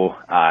rule.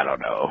 I don't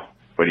know.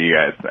 What do you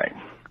guys think?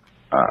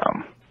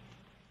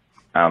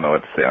 I don't know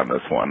what to say on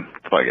this one.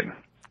 Fucking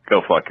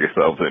go fuck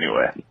yourselves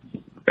anyway.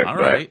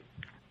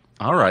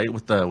 All right.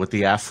 With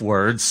the F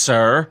words,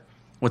 sir.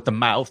 With the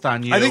mouth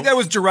on you. I think that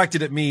was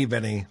directed at me,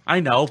 Vinny. I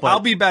know, but I'll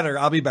be better.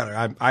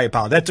 I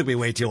apologize. That took me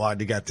way too long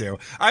to get to.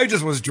 I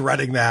just was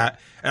dreading that,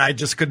 and I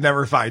just could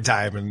never find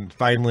time. And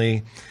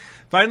finally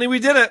we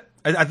did it.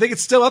 I think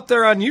it's still up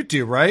there on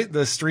YouTube, right?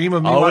 The stream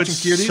of me watching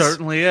cuties. It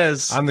certainly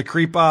is. On the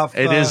Creep Off.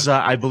 It is.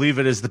 I believe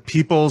it is the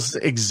People's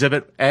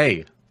Exhibit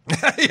A.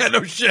 Yeah,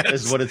 no shit.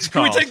 Is what it's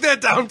called. Can we take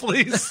that down,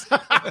 please?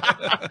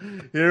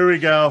 Here we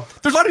go.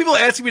 There's a lot of people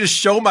asking me to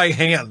show my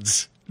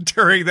hands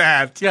during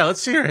that. Yeah,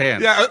 let's see your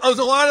hands. Yeah, it was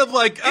a lot of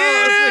like,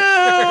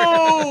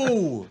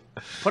 Ew!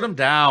 Put them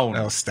down.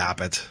 Oh,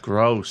 stop it.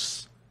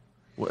 Gross.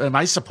 Am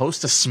I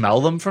supposed to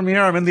smell them from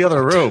here? I'm in the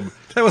other room.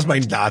 That was my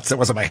nuts. That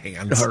wasn't my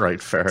hands. All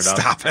right, fair enough.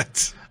 Stop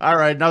it. All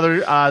right,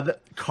 another.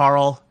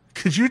 Carl,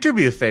 could you do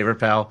me a favor,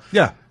 pal?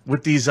 Yeah.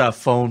 With these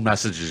phone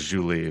messages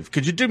you leave,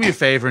 could you do me a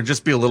favor and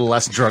just be a little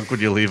less drunk when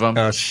you leave them?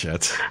 Oh,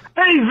 shit.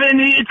 Hey,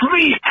 Vinny, it's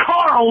me,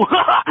 Carl.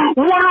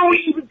 What are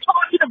we even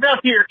talking about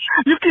here?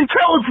 You can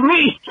tell it's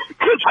me,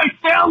 because I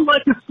sound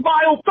like a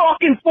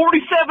smile-talking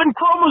 47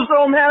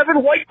 chromosome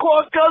having white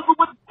claw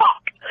guzzling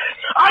fuck.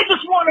 I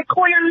just want to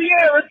clear the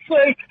air and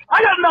say,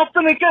 I got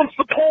nothing against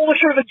the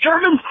Polish or the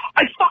Germans.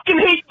 I fucking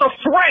hate the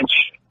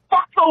French.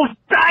 Fuck those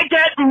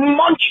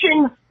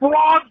baguette-munching,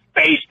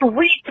 frog-faced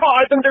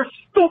retards and their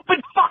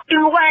stupid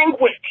fucking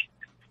language.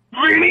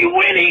 Vinny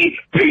Winnie,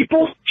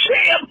 people's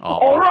champ. Oh.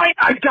 All right,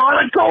 I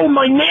gotta go.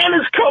 My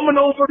Nana's coming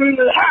over to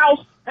the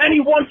house, and he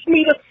wants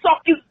me to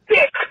suck his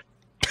dick.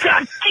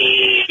 God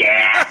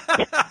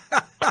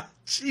damn.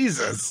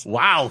 Jesus.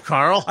 Wow,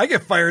 Carl. I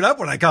get fired up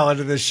when I call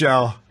into this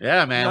show.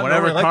 Yeah, man. Not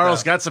Whenever normally like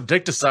Carl's that. got some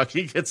dick to suck,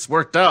 he gets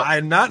worked up.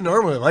 I'm not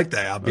normally like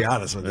that, I'll be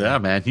honest with you. Yeah,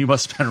 man. You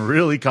must have been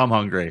really come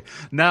hungry.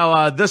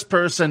 Now, this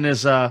person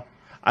is, I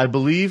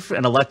believe,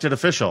 an elected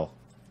official.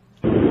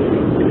 Hey,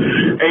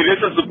 this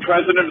is the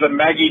president of the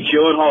Maggie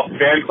Gyllenhaal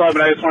fan club,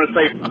 and I just want to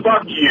say,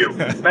 fuck you.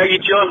 Maggie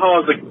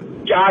Gyllenhaal is a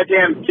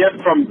goddamn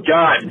gift from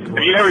God.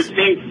 Have you ever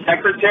seen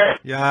Secretary?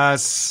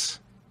 Yes.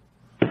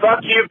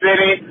 Fuck you,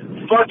 Vinny.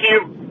 Fuck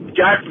you,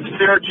 guy from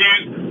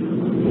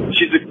Syracuse.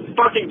 She's a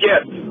fucking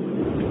gift.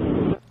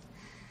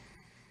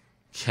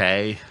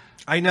 Okay.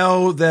 I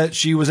know that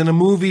she was in a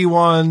movie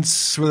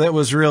once where that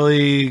was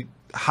really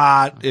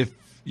hot if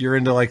you're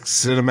into like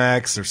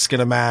Cinemax or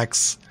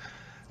Skinemax,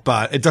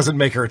 but it doesn't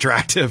make her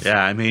attractive.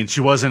 Yeah, I mean,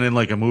 she wasn't in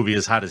like a movie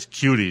as hot as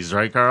Cuties,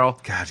 right, Carl?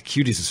 God,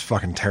 Cuties is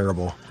fucking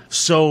terrible.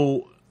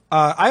 So,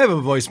 I have a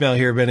voicemail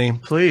here, Vinny.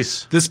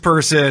 Please. This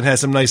person has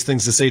some nice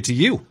things to say to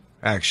you,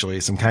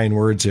 actually. Some kind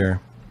words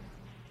here.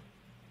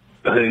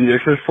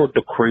 This is for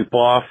the creep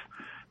off.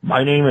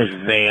 My name is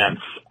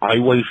Vance. I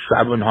weigh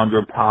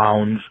 700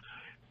 pounds,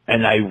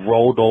 and I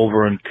rolled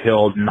over and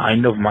killed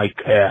 9 of my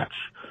cats.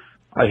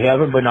 I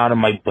haven't been out of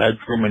my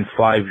bedroom in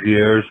 5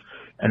 years,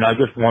 and I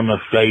just want to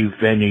say,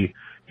 Vinny,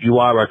 you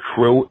are a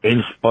true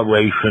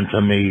inspiration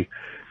to me.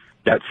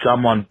 That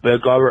someone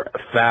bigger,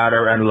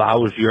 fatter, and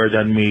lousier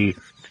than me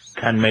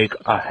can make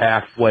a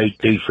halfway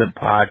decent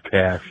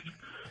podcast.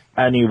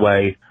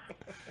 Anyway,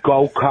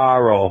 go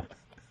Carl.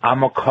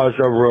 I'm a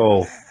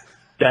Cuzaroo.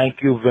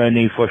 Thank you,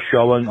 Vinny, for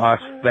showing us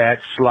fat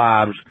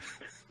slobs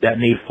that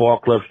need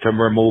forklifts to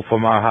remove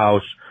from our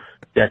house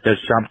that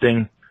there's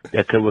something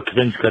that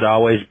things could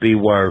always be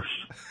worse.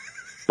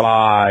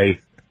 Bye.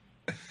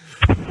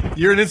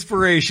 You're an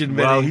inspiration,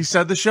 Vinny. Well, he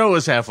said the show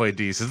was halfway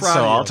decent, Proud so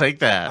of you. I'll take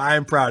that.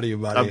 I'm proud of you,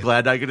 buddy. I'm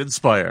glad I could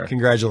inspire.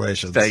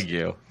 Congratulations. Thank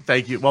you.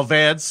 Thank you. Well,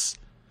 Vance,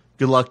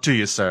 good luck to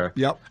you, sir.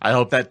 Yep. I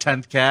hope that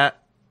 10th cat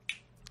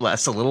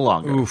lasts a little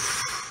longer.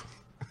 Oof.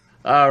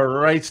 All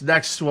right,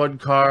 next one,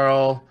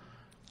 Carl.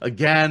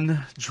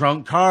 Again,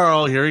 drunk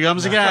Carl. Here he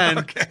comes again.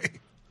 Okay.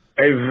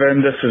 Hey,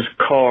 Vin, this is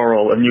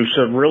Carl, and you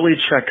should really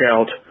check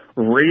out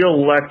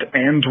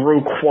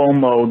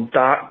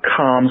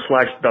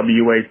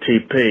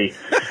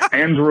reelectandrewcuomo.com/WATP.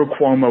 Andrew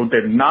Cuomo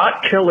did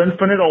not kill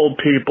infinite old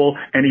people,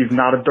 and he's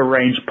not a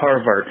deranged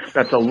pervert.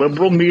 That's a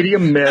liberal media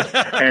myth,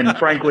 and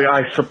frankly,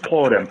 I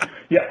support him.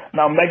 Yeah,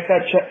 now make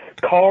that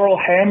check. Carl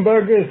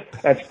Hamburgers,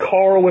 that's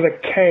Carl with a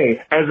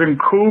K, as in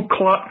Ku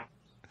Klux.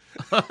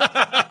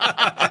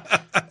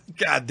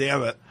 God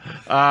damn it.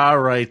 All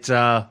right.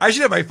 I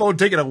should have my phone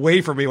taken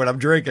away from me when I'm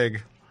drinking.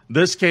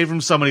 This came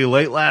from somebody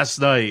late last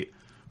night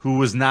who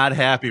was not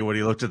happy when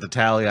he looked at the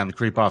tally on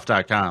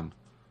creepoff.com.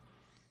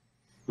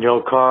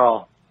 Yo,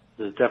 Carl,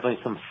 there's definitely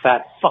some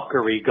fat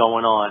fuckery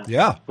going on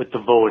with the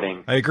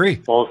voting. I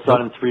agree. All of a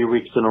sudden, 3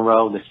 weeks in a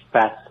row, this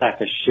fat sack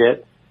of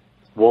shit,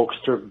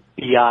 wokester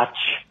biatch,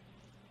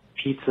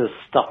 pizza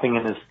stuffing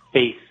in his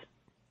face,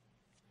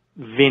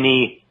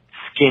 Vinnie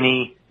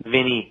skinny,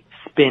 Vinnie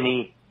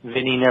spinny,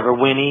 Vinnie never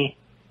winny.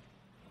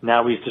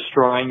 Now he's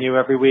destroying you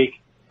every week.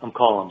 I'm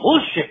calling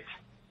bullshit.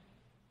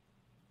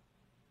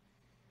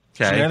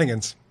 Okay.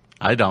 Shenanigans.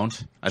 I don't.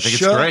 I think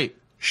it's great.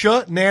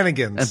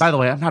 Shenanigans. And by the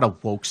way, I'm not a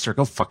wokester.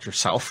 Go fuck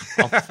yourself.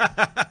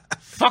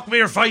 Fuck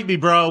me or fight me,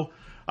 bro.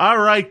 All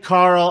right,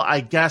 Carl. I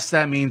guess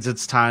that means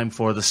it's time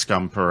for the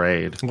Scum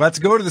Parade. Let's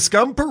go to the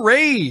Scum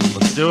Parade.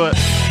 Let's do it.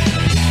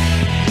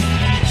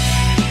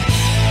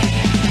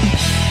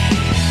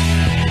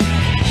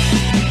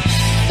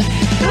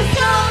 The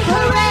Scum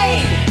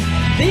Parade.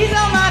 These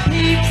are my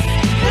peeps.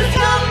 The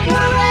Scum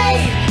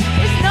Parade.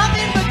 It's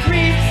nothing but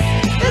creeps.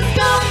 The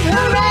Scum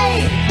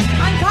Parade.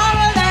 I'm Carl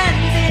and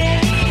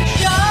Vinnie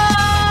Show.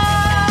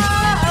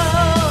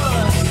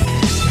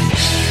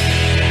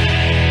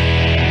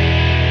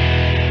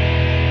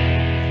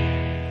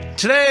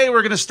 Today,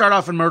 we're going to start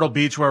off in Myrtle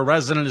Beach, where a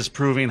resident is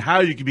proving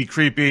how you can be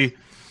creepy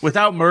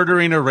without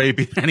murdering or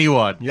raping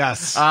anyone.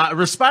 Yes.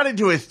 Responding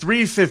to a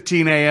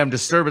 3:15 a.m.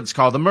 disturbance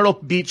call, the Myrtle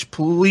Beach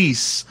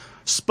police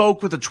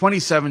spoke with a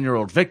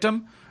 27-year-old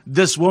victim.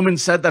 This woman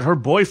said that her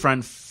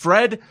boyfriend,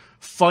 Fred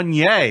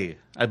Fournier,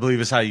 I believe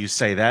is how you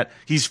say that.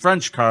 He's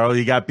French, Carl.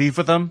 You got beef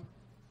with him?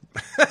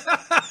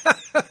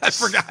 I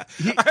forgot.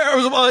 I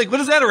was like, what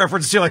is that a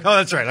reference to? Like, oh,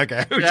 that's right.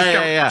 Okay.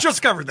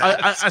 Just covered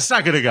that. It's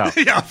not going to go.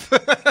 Yeah.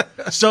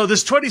 So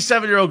this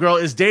 27-year-old girl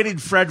is dating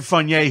Fred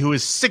Fournier, who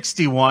is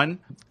 61,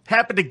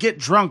 happened to get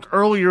drunk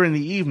earlier in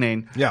the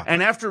evening. Yeah.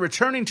 And after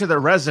returning to their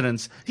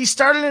residence, he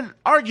started an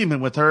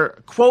argument with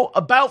her, quote,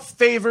 about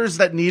favors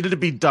that needed to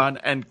be done,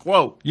 end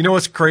quote. You know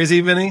what's crazy,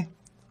 Vinny?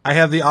 I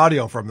have the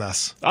audio from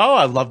this. Oh,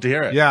 I'd love to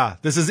hear it. Yeah.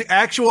 This is the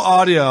actual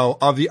audio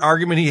of the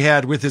argument he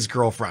had with his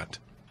girlfriend.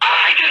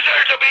 I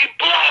deserve to be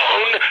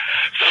blown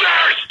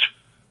first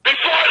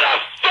before the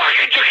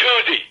fucking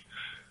jacuzzi.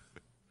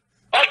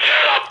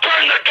 I'll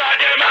burn the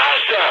goddamn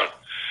house down.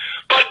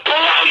 But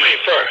blow me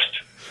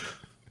first.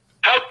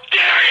 How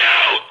dare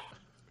you?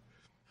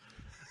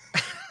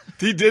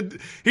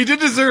 He did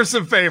deserve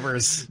some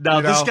favors. No,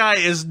 you know? this guy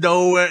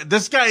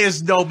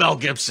is no Mel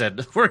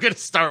Gibson. We're going to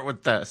start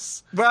with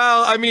this.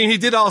 Well, I mean, he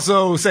did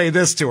also say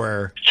this to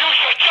her. You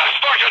should just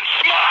fucking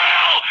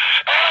smile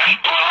and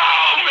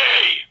blow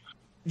me.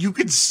 You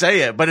can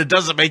say it, but it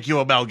doesn't make you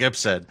a Mel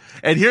Gibson.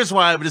 And here's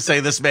why I'm going to say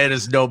this man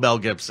is no Mel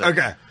Gibson.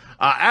 Okay.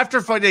 After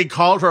Fournier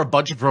called her a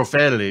bunch of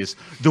profanities,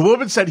 the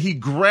woman said he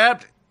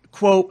grabbed,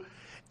 quote,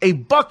 a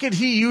bucket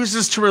he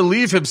uses to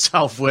relieve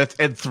himself with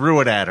and threw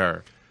it at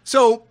her.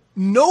 So,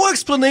 no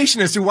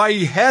explanation as to why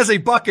he has a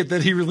bucket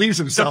that he relieves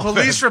himself The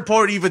police in.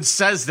 report even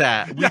says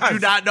that. We do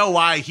not know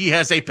why he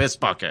has a piss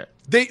bucket.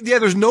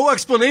 There's no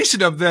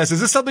explanation of this.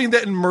 Is this something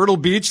that in Myrtle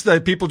Beach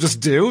that people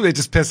just do? They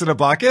just piss in a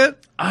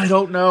bucket? I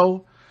don't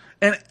know.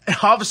 An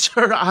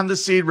officer on the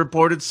scene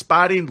reported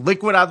spotting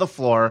liquid on the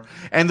floor,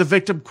 and the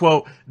victim,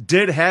 quote,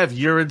 did have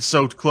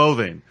urine-soaked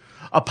clothing.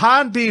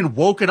 Upon being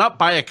woken up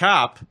by a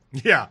cop,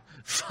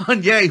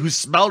 Fournier, who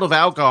smelled of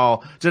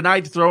alcohol,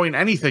 denied throwing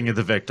anything at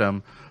the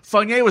victim.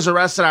 Fournier was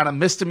arrested on a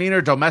misdemeanor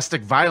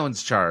domestic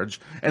violence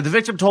charge, and the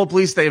victim told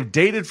police they have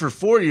dated for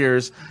 4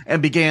 years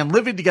and began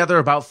living together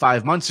about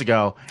 5 months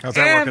ago. How's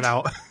that working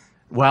out?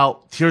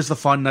 Well, here's the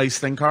fun, nice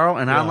thing, Carl.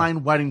 An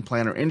online wedding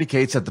planner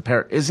indicates that the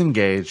pair is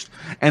engaged,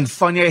 and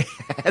Fournier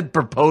had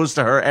proposed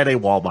to her at a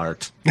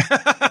Walmart.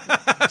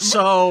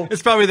 So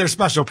it's probably their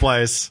special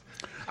place.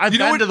 I've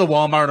been to the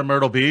Walmart in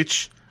Myrtle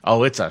Beach.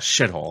 Oh, it's a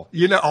shithole.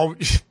 You know,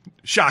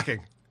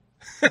 shocking.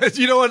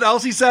 You know what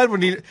else he said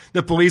when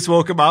the police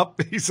woke him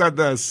up? He said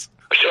this.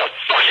 I should have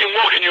fucking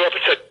woken you up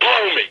and said,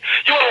 blow me.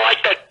 You would have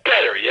liked that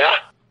better, yeah?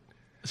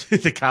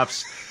 The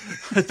cops.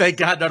 Thank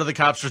God none of the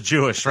cops were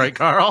Jewish, right,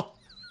 Carl?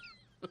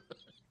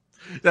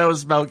 That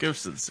was Mel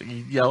Gibson.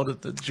 He yelled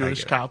at the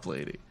Jewish cop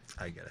lady.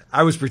 I get it.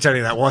 I was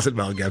pretending that wasn't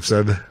Mel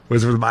Gibson.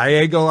 Was my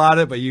angle on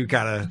it, but you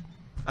kind of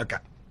okay.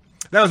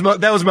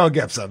 That was Mel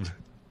Gibson.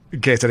 In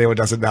case anyone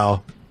doesn't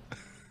know,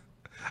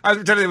 I was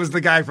pretending it was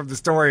the guy from the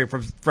story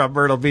from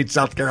Myrtle Beach,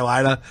 South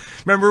Carolina.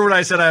 Remember when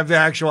I said I have the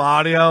actual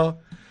audio?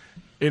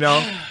 You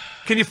know,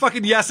 can you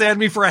fucking yes and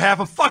me for a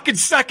half a fucking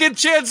second,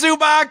 Chad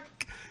Zubak?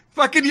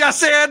 Fucking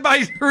yes and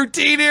my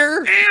routine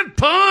here and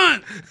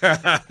punt.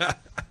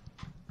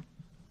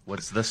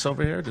 What's this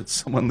over here? Did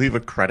someone leave a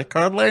credit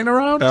card laying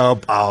around?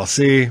 Oh, I'll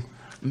see.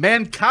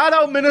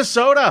 Mankato,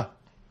 Minnesota.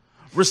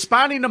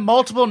 Responding to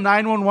multiple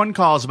 911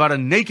 calls about a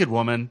naked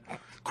woman,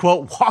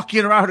 quote,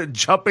 walking around and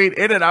jumping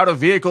in and out of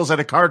vehicles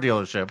at a car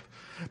dealership.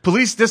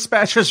 Police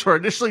dispatchers were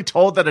initially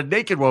told that a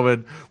naked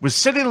woman was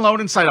sitting alone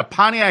inside a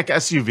Pontiac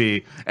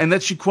SUV and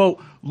that she,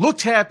 quote,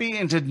 looked happy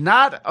and did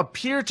not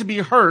appear to be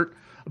hurt,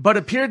 but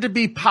appeared to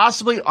be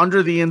possibly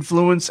under the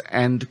influence,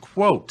 end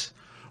quote.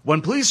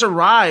 When police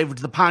arrived,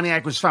 the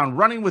Pontiac was found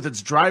running with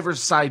its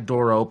driver's side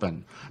door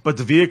open, but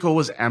the vehicle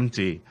was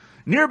empty.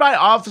 Nearby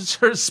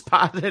officers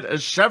spotted a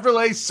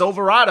Chevrolet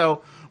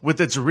Silverado with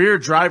its rear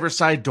driver's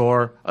side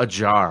door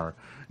ajar.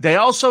 They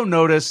also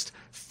noticed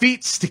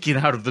feet sticking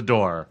out of the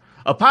door.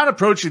 Upon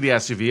approaching the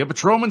SUV, a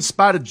patrolman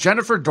spotted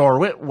Jennifer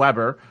Dorwit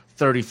Weber,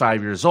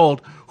 35 years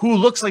old, who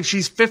looks like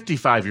she's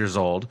 55 years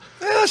old.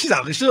 She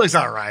looks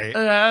all right.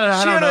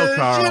 I don't know,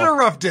 Carl. She had a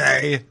rough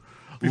day.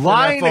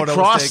 Lying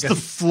across the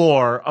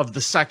floor of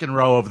the second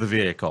row of the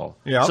vehicle.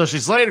 Yep. So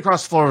she's laid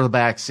across the floor of the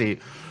back seat,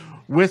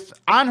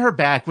 on her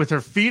back with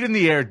her feet in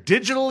the air,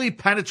 digitally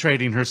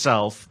penetrating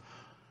herself.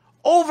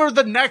 Over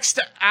the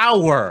next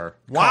hour,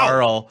 Wow.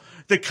 Carl,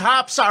 the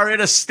cops are in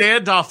a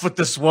standoff with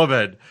this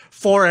woman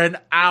for an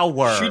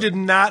hour. She did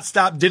not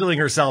stop diddling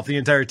herself the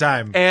entire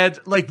time. And,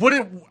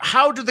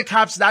 how did the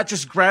cops not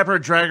just grab her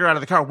and drag her out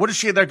of the car? What is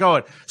she in there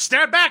going?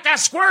 Stand back, I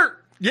squirt!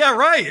 Yeah,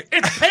 right.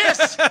 It's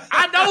piss!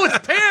 I know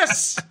it's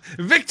piss!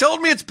 Vic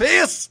told me it's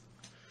piss!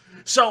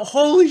 So,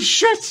 holy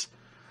shit!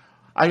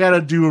 I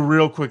gotta do a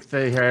real quick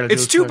thing here.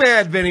 It's too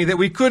bad, Vinny, that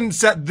we couldn't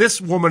set this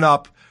woman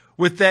up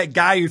with that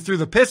guy who threw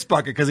the piss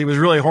bucket because he was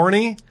really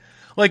horny.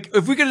 Like,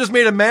 if we could have just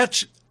made a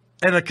match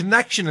and a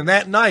connection in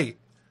that night,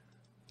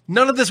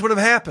 none of this would have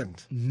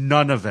happened.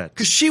 None of it.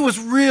 Because she was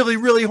really,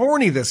 really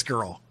horny, this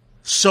girl.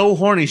 So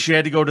horny, she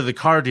had to go to the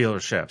car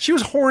dealership. She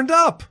was horned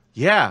up.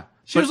 Yeah.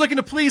 She was looking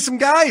to please some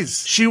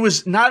guys. She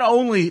was not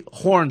only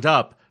horned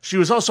up, she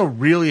was also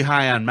really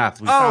high on meth.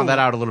 We found that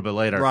out a little bit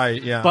later.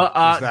 Right, yeah.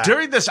 But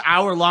during this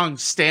hour-long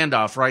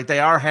standoff, right, they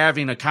are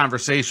having a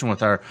conversation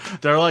with her.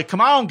 They're like,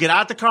 come on, get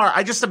out the car.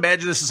 I just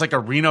imagine this is like a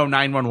Reno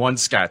 911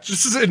 sketch.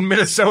 This is in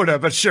Minnesota,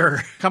 but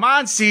sure. Come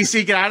on,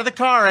 Cece, get out of the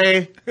car,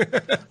 eh?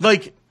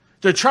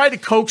 They're trying to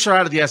coax her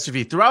out of the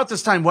SUV. Throughout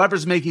this time,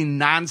 Weber's making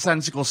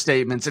nonsensical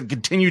statements and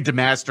continued to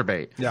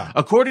masturbate. Yeah.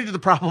 According to the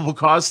probable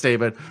cause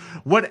statement,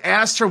 when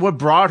asked her what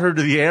brought her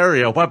to the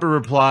area, Weber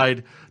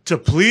replied, to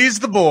please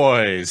the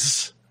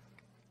boys.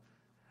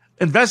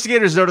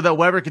 Investigators noted that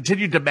Weber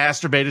continued to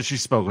masturbate as she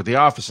spoke with the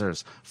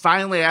officers.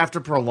 Finally, after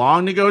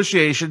prolonged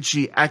negotiation,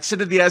 she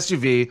exited the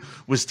SUV,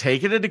 was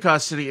taken into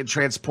custody, and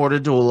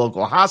transported to a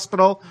local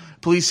hospital.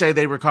 Police say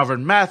they recovered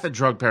meth and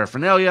drug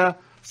paraphernalia.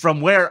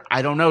 From where,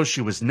 I don't know, she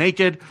was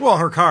naked. Well,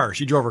 her car.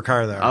 She drove her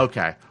car there.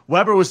 Okay.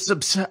 Weber was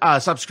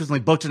subsequently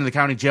booked into the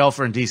county jail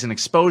for indecent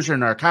exposure,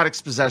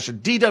 narcotics possession,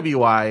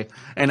 DWI,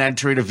 and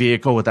entering a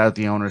vehicle without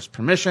the owner's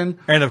permission.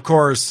 And, of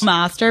course,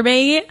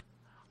 masturbate.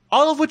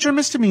 All of which are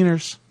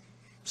misdemeanors.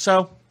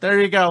 So, there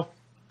you go.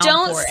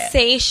 Don't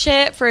say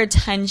shit for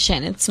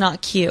attention. It's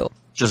not cute.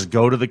 Just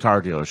go to the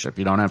car dealership.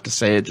 You don't have to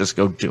say it. Just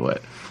go do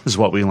it, is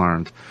what we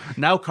learned.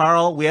 Now,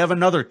 Carl, we have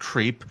another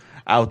creep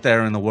out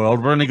there in the world.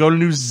 We're going to go to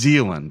New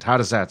Zealand. How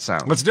does that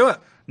sound? Let's do it.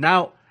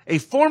 Now, a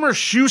former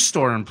shoe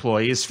store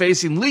employee is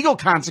facing legal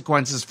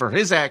consequences for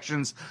his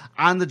actions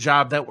on the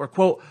job that were,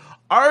 quote,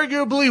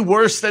 arguably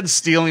worse than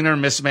stealing or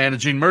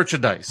mismanaging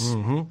merchandise.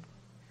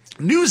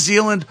 Mm-hmm. New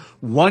Zealand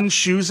One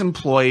Shoes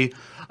employee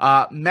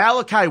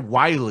Malachi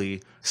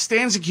Wiley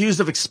stands accused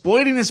of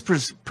exploiting his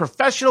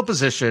professional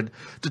position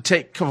to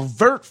take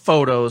covert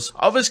photos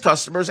of his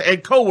customers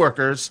and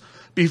coworkers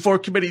before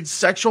committing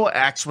sexual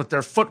acts with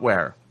their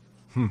footwear.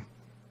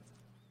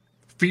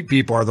 Feet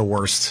people are the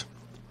worst.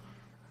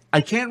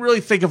 I can't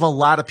really think of a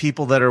lot of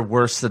people that are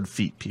worse than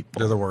feet people.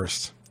 They're the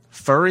worst.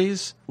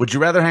 Furries? Would you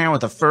rather hang out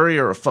with a furry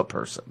or a foot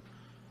person?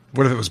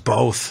 What if it was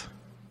both?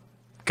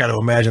 Got to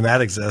imagine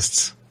that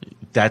exists.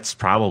 That's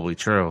probably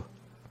true.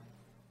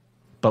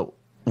 But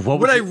what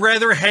would I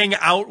rather hang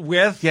out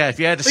with? Yeah, if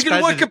you had to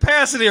in what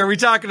capacity are we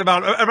talking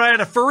about? Am I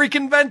at a furry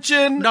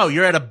convention? No,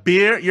 you're at a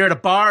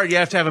bar, you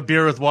have to have a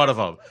beer with one of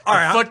them.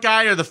 The foot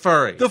guy or the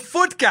furry? The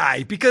foot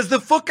guy, because the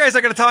foot guy's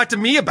not going to talk to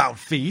me about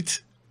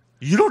feet.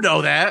 You don't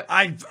know that.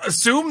 I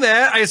assume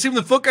that. I assume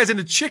the foot guy's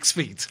into chicks'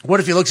 feet.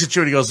 What if he looks at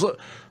you and he goes, look.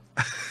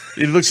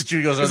 He looks at you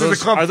and he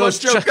goes, Are those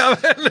joke coming?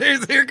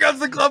 Here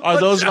comes the club Are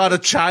those about a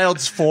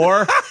child's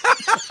four?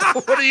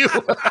 What are you?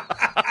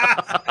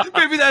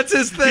 Maybe that's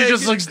his thing. He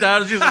just looks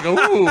down and he's like,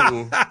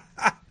 ooh.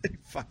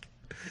 Fuck.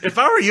 If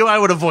I were you, I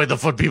would avoid the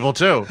foot people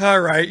too. All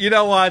right. You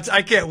know what?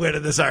 I can't win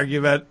in this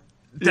argument.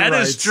 That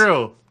is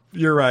true.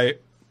 You're right.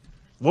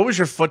 What was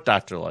your foot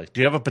doctor like?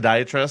 Do you have a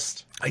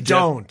podiatrist? I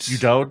don't. You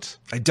don't?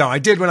 I don't. I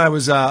did when I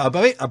was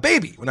a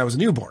baby, when I was a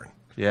newborn.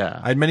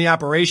 Yeah. I had many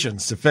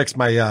operations to fix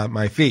my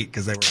my feet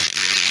because they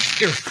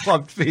were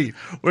clubbed feet.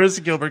 Where's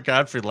Gilbert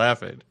Gottfried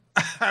laughing?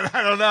 I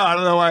don't know. I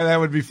don't know why that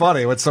would be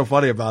funny. What's so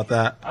funny about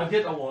that? I'll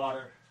get the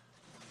water.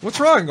 What's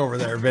wrong over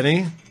there,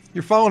 Vinny?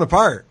 You're falling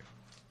apart.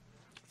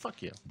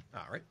 Fuck you.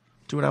 All right.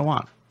 Do what I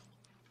want.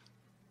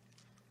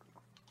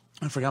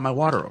 I forgot my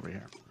water over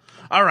here.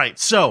 All right,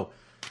 so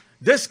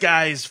this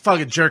guy's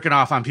fucking jerking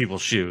off on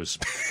people's shoes.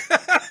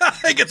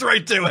 He gets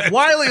right to it.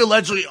 Wiley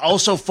allegedly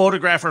also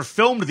photographed or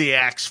filmed the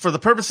acts for the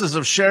purposes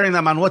of sharing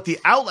them on what the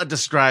outlet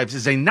describes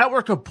as a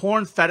network of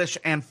porn fetish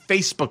and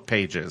Facebook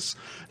pages.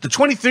 The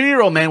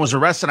 23-year-old man was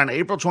arrested on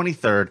April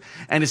 23rd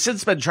and has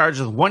since been charged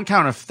with 1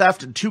 count of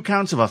theft and 2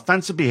 counts of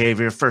offensive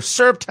behavior for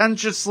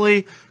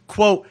surreptitiously,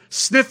 quote,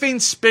 sniffing,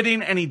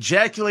 spitting, and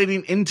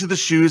ejaculating into the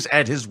shoes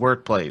at his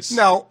workplace.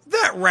 Now,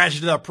 that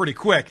ratcheted up pretty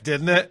quick,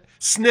 didn't it?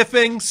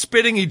 Sniffing,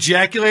 spitting,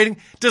 ejaculating.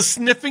 Does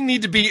sniffing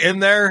need to be in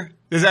there?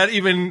 Does that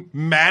even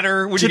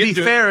matter? To be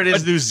fair, it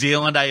is New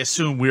Zealand. I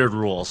assume weird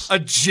rules.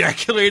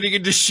 Ejaculating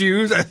into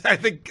shoes? I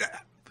think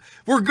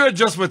we're good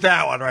just with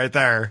that one right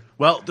there.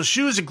 Well, the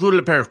shoes included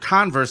a pair of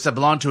Converse that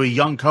belonged to a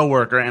young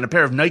coworker and a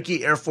pair of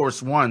Nike Air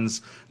Force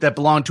Ones that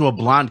belonged to a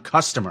blonde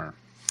customer.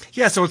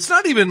 Yeah, so it's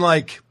not even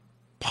like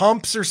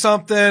pumps or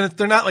something.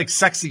 They're not like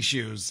sexy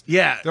shoes.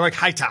 Yeah. They're like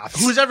high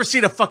tops. Who's ever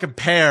seen a fucking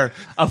pair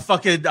of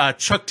fucking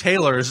Chuck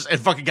Taylors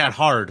and fucking got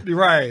hard?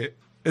 Right.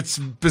 It's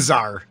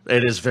bizarre.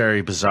 It is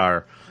very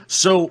bizarre.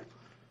 So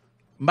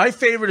my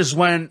favorite is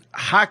when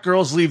hot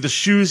girls leave the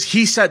shoes.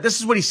 He said, this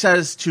is what he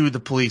says to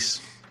the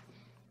police.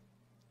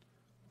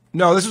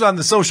 No, this was on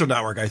the social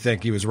network, I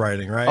think he was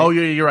writing, right? Oh,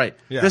 yeah, you're right.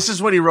 Yeah. This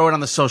is what he wrote on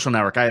the social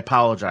network. I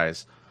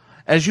apologize.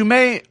 As you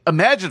may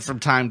imagine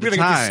from time to We're time.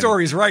 going to get the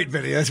stories right,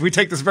 Vinny. We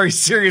take this very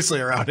seriously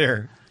around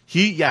here.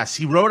 He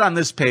wrote on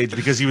this page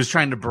because he was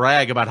trying to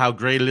brag about how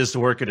great it is to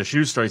work at a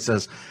shoe store. He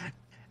says,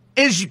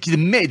 as you can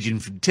imagine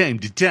from time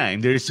to time,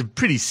 there are some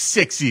pretty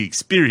sexy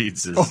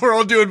experiences. Oh, we're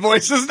all doing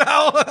voices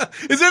now?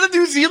 Is that a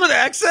New Zealand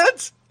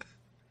accent?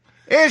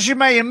 As you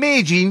may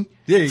imagine,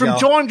 from go.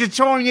 time to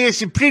time, there's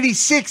some pretty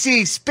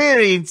sexy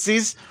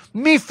experiences.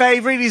 My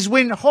favourite is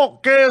when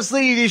hot girls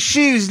leave their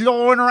shoes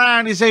lying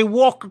around as they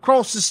walk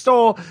across the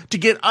store to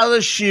get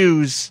other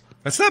shoes.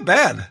 That's not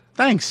bad.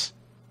 Thanks.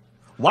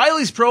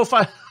 Wiley's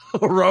profile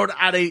wrote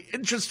on a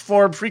interest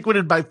forum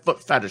frequented by foot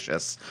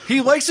fetishists. He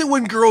likes it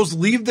when girls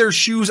leave their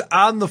shoes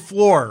on the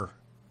floor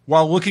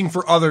while looking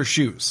for other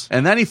shoes.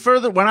 And then he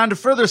went on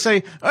to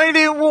say, I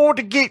don't want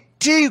to get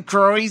too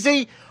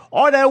crazy.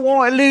 I don't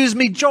want to lose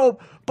my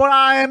job, but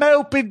I am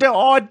open to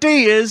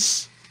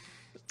ideas.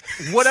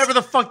 Whatever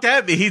the fuck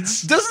that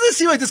means. Doesn't it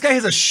seem like this guy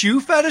has a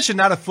shoe fetish and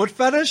not a foot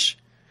fetish?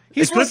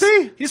 He's supposed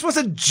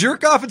to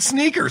jerk off at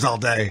sneakers all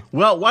day.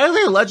 Well,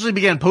 Wiley allegedly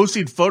began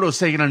posting photos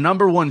taken in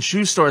 #1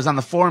 shoe stores on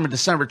the forum in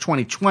December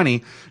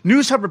 2020.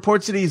 News Hub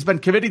reports that he's been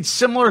committing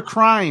similar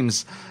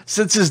crimes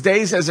since his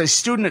days as a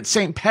student at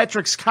St.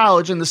 Patrick's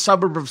College in the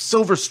suburb of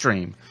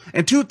Silverstream.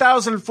 In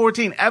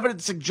 2014,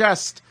 evidence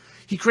suggests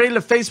he created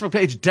a Facebook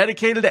page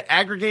dedicated to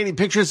aggregating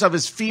pictures of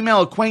his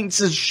female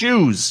acquaintances'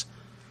 shoes.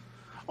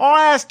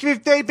 I asked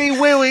if they'd be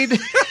willing to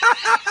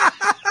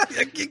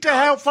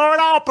help for an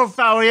art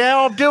portfolio.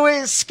 I'm doing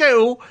it at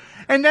school.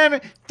 And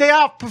then the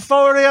art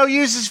portfolio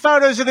uses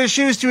photos of their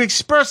shoes to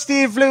express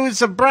the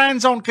influence of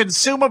brands on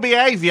consumer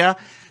behavior.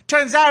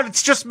 Turns out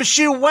it's just my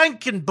shoe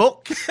wanking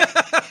book.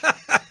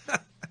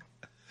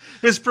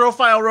 His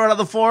profile wrote on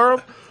the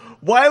forum,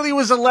 Wiley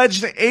was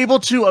alleged able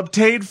to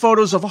obtain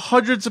photos of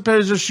hundreds of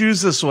pairs of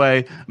shoes this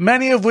way,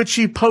 many of which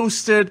he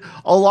posted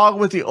along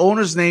with the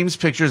owner's names,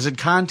 pictures, and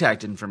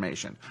contact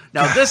information.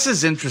 Now, this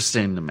is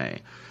interesting to me.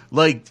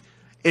 Like,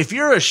 if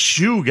you're a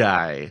shoe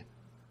guy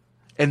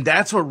and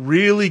that's what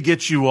really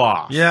gets you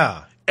off.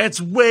 Yeah.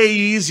 It's way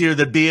easier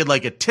than being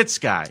like a tits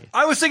guy.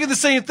 I was thinking the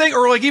same thing,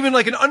 or like even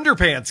like an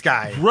underpants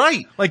guy.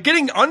 Right. Like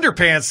getting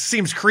underpants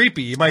seems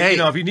creepy. You might,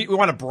 if you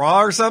want a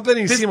bra or something,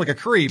 you seem like a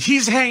creep.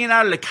 He's hanging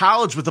out at a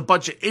college with a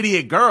bunch of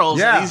idiot girls,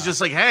 Yeah. and he's just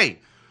like, hey,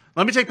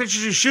 let me take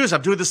pictures of your shoes.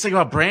 I'm doing this thing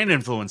about brand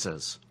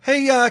influences.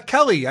 Hey,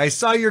 Kelly, I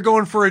saw you're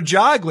going for a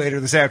jog later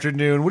this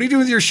afternoon. What are you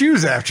doing with your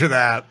shoes after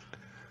that?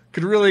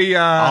 Could really,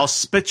 I'll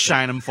spit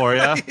shine them for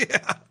you.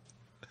 Yeah.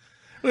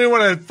 We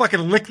want to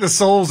fucking lick the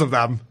soles of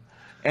them.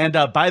 And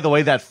by the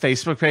way, that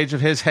Facebook page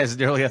of his has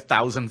nearly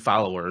 1,000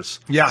 followers.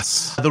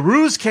 Yes. The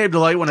ruse came to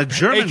light when a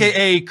German...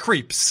 AKA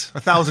creeps.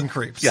 1,000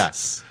 creeps.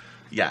 Yes.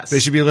 Yes. They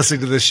should be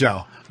listening to this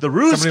show. The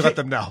ruse Somebody let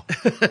them know.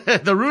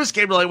 The ruse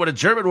came to light when a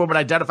German woman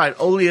identified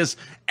only as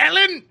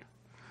Ellen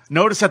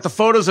noticed that the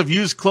photos of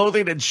used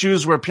clothing and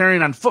shoes were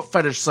appearing on foot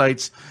fetish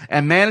sites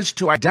and managed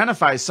to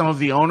identify some of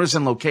the owners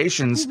and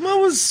locations.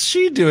 What was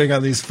she doing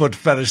on these foot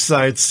fetish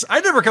sites? I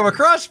never come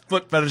across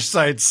foot fetish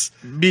sites.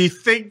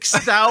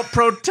 Methinks thou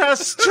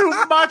protest too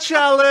much,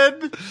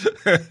 Ellen.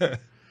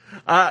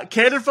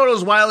 Candid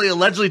photos Wiley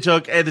allegedly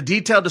took and the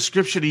detailed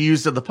description he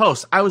used in the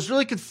post. I was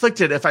really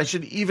conflicted if I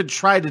should even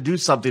try to do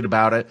something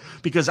about it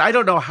because I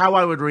don't know how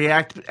I would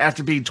react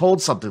after being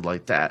told something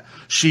like that.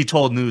 She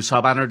told News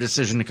Hub on her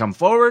decision to come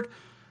forward.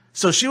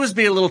 So she was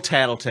being a little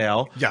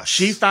tattletale. Yes.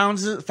 She found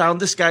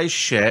this guy's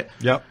shit.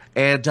 Yep.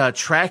 And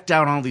tracked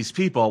down all these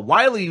people.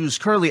 Wiley, who's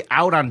currently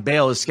out on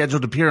bail, is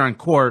scheduled to appear on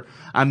court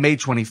on May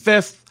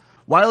 25th.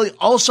 Wiley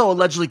also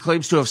allegedly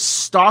claims to have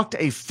stalked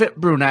a fit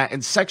brunette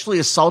and sexually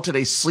assaulted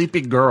a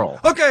sleeping girl.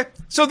 Okay,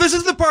 so this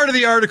is the part of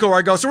the article where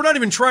I go, so we're not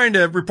even trying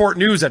to report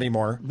news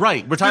anymore.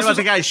 Right, we're talking about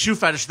the guy's shoe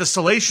fetish, the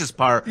salacious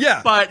part.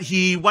 Yeah. But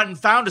he went and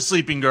found a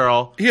sleeping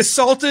girl. He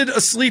assaulted a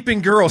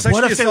sleeping girl,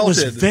 sexually What if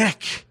assaulted. it was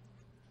Vic?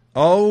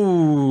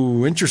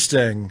 Oh,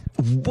 interesting.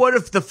 What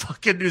if the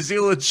fucking New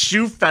Zealand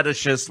shoe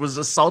fetishist was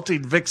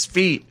assaulting Vic's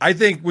feet? I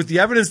think with the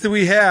evidence that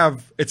we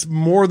have, it's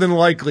more than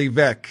likely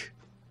Vic.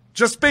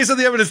 Just based on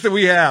the evidence that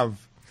we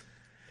have.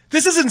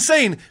 This is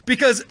insane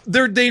because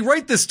they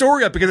write this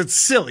story up because it's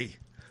silly.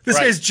 This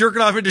guy's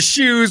jerking off into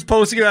shoes,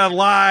 posting it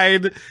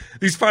online.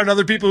 He's found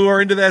other people who are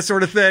into that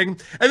sort of thing.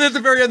 And then at the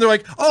very end, they're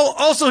like, oh,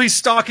 also he's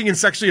stalking and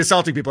sexually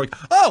assaulting people. Like,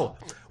 oh,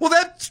 well,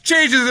 that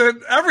changes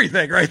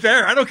everything right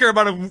there. I don't care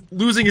about him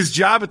losing his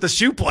job at the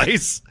shoe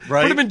place.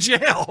 Right. Put him in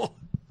jail.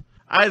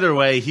 Either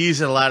way,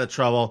 he's in a lot of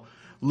trouble.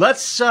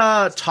 Let's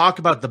talk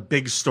about the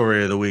big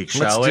story of the week,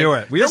 shall we? Let's do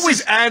it. We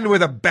always end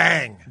with a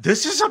bang.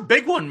 This is a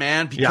big one,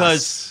 man,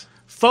 because,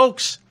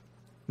 folks,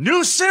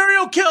 new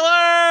serial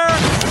killer!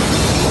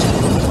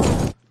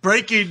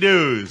 Breaking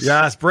news.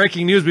 Yes,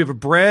 breaking news. We have a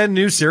brand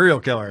new serial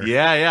killer.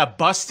 Yeah,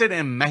 busted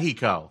in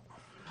Mexico.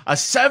 A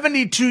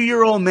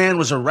 72-year-old man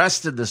was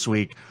arrested this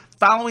week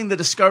following the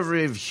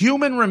discovery of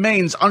human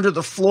remains under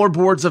the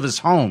floorboards of his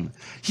home.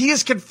 He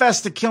has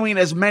confessed to killing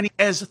as many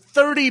as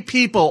 30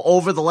 people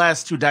over the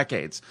last 2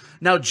 decades.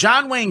 Now,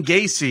 John Wayne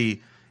Gacy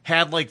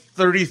had like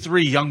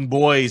 33 young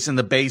boys in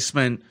the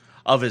basement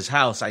of his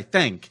house, I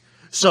think.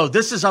 So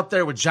this is up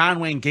there with John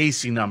Wayne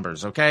Gacy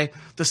numbers, okay?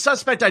 The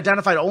suspect,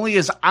 identified only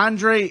as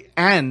Andre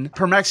N.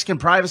 per Mexican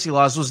privacy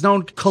laws, was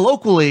known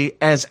colloquially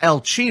as El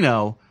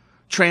Chino,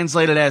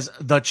 translated as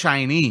the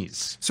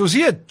Chinese. So is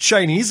he a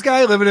Chinese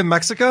guy living in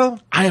Mexico?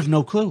 I have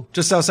no clue.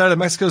 Just outside of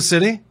Mexico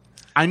City?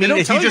 I mean,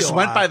 if he just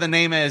went by the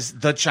name as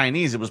the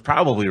Chinese, it was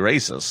probably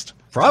racist.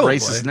 Probably.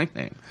 Racist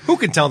nickname. Who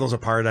can tell those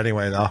apart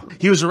anyway, though?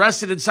 He was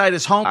arrested inside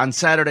his home on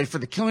Saturday for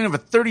the killing of a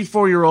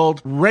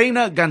 34-year-old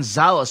Reina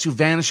Gonzalez who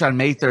vanished on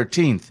May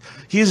 13th.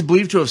 He is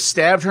believed to have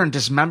stabbed her and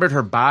dismembered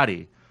her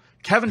body.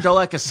 Kevin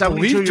Dolek, a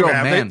 72-year-old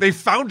man. They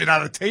found it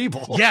on a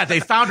table. Yeah,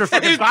 they found her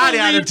fucking body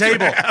on a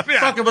table.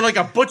 Fucking with like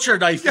a butcher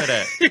knife in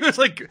it. He was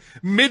like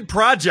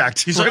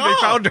mid-project. He's when like,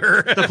 they found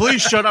her. The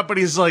police showed up and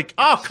he's like,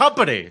 oh,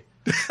 company.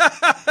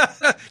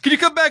 Can you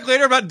come back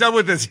later? I'm not done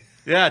with this.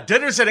 Yeah,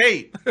 dinner's at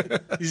 8.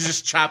 He's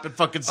just chopping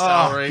fucking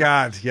celery. Oh,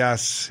 God,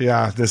 yes.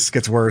 Yeah, this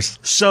gets worse.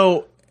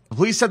 So,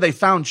 police said they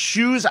found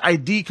shoes,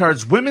 ID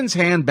cards, women's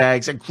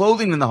handbags, and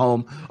clothing in the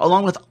home,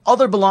 along with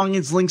other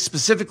belongings linked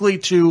specifically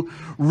to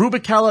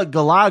Rubicella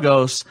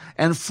Galagos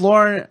and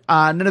Flor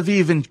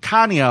Ninevive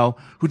Canio,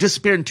 who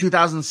disappeared in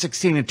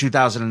 2016 and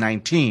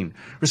 2019.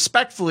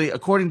 Respectfully,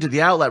 according to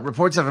the outlet,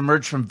 reports have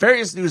emerged from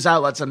various news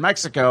outlets in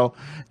Mexico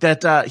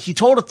that he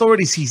told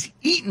authorities he's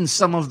eaten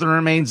some of the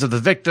remains of the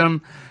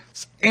victim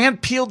and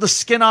peeled the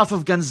skin off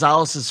of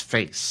Gonzalez's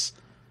face.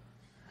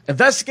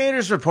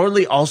 Investigators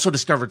reportedly also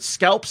discovered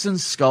scalps and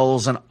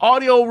skulls and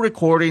audio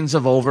recordings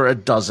of over a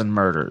dozen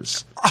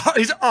murders.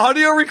 These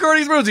audio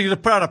recordings? What is he going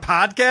to put on a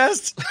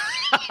podcast?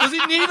 Does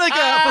he need like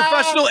a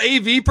professional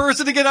AV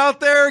person to get out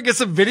there and get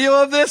some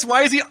video of this?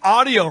 Why is he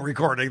audio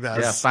recording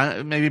this?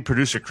 Yeah, maybe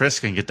producer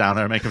Chris can get down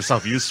there and make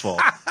himself useful.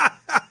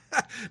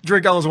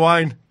 Drink all his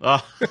wine.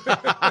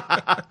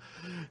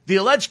 The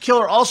alleged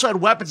killer also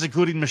had weapons,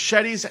 including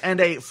machetes and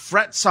a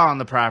fret saw on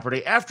the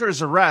property. After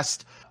his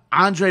arrest,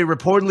 Andre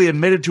reportedly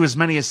admitted to as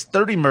many as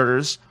 30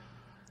 murders.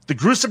 The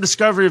gruesome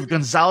discovery of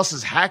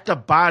Gonzalez's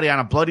hacked-up body on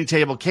a bloody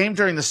table came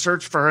during the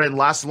search for her in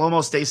Los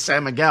Lomos de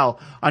San Miguel,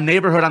 a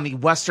neighborhood on the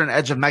western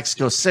edge of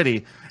Mexico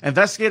City.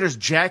 Investigators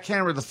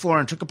jackhammered the floor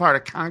and took apart a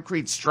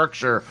concrete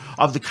structure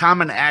of the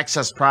common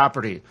access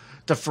property.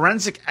 The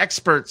forensic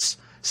experts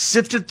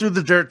sifted through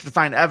the dirt to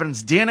find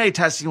evidence. DNA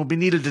testing will be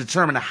needed to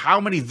determine how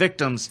many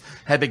victims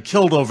had been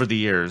killed over the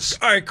years.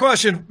 All right,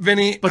 question,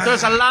 Vinny. But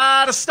there's a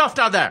lot of stuff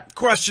down there.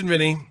 Question,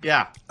 Vinny.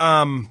 Yeah.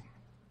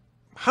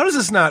 How does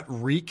this not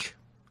reek?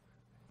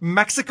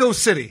 Mexico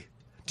City.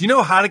 Do you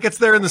know how it gets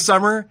there in the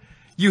summer?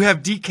 You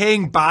have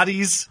decaying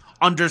bodies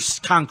under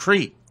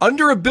concrete.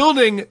 Under a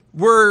building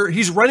where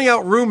he's renting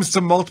out rooms to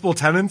multiple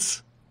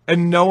tenants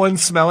and no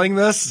one's smelling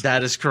this?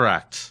 That is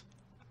correct.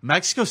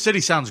 Mexico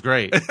City sounds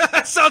great.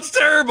 That sounds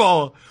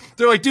terrible.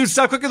 They're like, dude,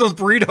 stop cooking those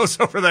burritos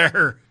over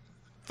there.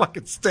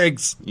 Fucking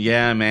stinks.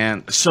 Yeah,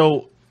 man.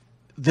 So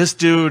this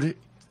dude,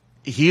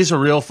 he's a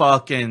real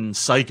fucking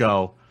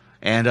psycho,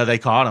 and they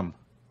caught him.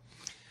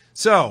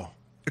 So,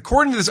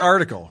 according to this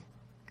article,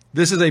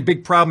 this is a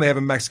big problem they have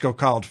in Mexico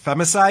called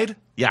femicide.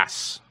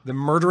 Yes. The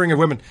murdering of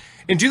women.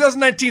 In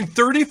 2019,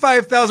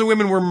 35,000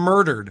 women were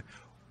murdered.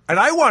 And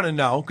I want to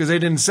know, because they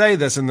didn't say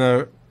this in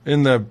the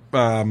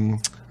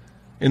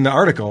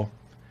article,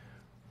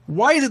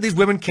 why is it these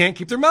women can't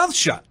keep their mouths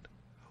shut?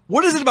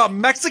 What is it about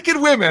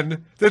Mexican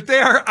women that they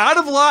are out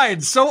of line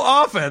so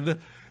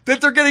often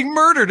that they're getting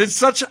murdered at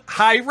such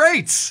high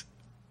rates?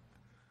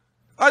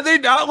 Are they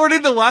not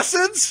learning the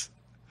lessons?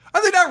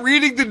 Are they not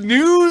reading the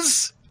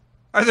news?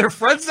 Are their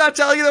friends not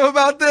telling them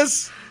about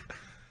this?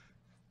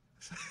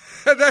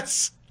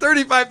 That's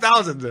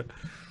 35,000.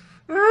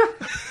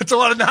 It's a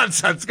lot of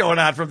nonsense going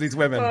on from these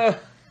women.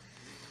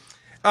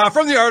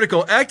 From the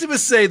article, activists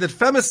say that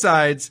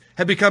femicides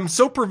have become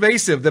so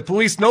pervasive that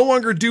police no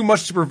longer do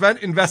much to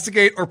prevent,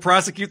 investigate, or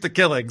prosecute the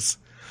killings.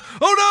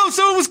 Oh no,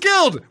 someone was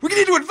killed! We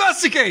need to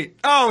investigate!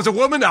 Oh, it was a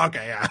woman?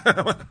 Okay, yeah.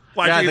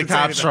 Yeah, the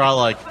cops are all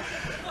like,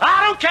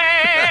 I don't care.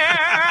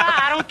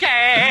 I don't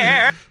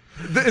care.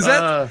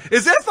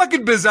 Is that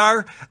fucking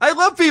bizarre? I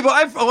love people.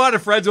 I have a lot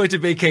of friends who went to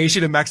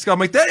vacation in Mexico. I'm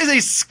like, that is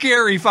a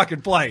scary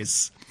fucking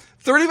place.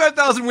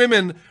 35,000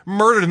 women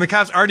murdered and the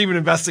cops aren't even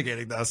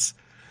investigating this.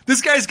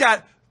 This guy's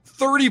got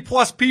 30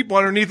 plus people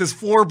underneath his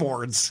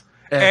floorboards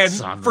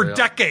It's and for unreal.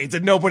 decades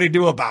and nobody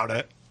knew about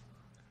it.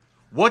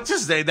 what's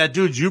his name? That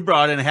dude you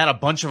brought in had a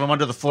bunch of them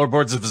under the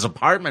floorboards of his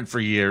apartment for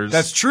years.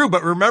 That's true,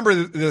 but remember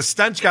the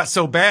stench got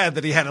so bad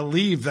that he had to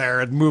leave there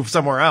and move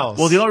somewhere else.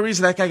 Well, the only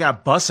reason that guy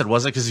got busted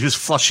wasn't because he was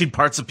flushing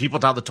parts of people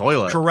down the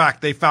toilet.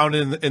 Correct. They found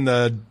it in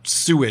the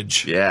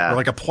sewage. Yeah. Or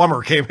like a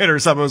plumber came in or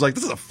something. Was like,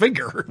 this is a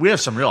finger. We have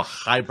some real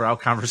highbrow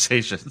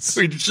conversations.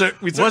 We Wasn't it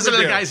certainly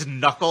the do. guy's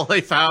knuckle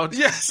they found?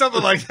 Yeah,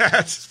 something like that.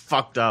 It's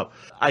fucked up.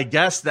 I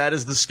guess that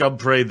is the Scum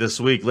Parade this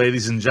week,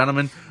 ladies and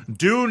gentlemen.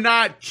 Do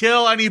not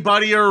kill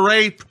anybody or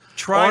rape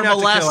Try or not to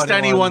molest kill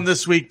anyone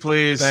this week,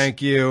 please.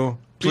 Thank you.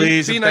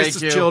 Please, be and nice thank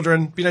to you.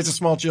 children. Be nice to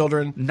small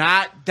children.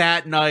 Not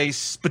that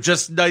nice, but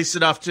just nice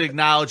enough to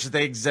acknowledge that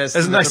they exist.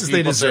 As and nice other as they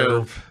people do.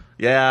 deserve.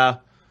 Yeah.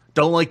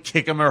 Don't like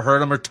kick them or hurt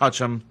them or touch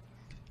them.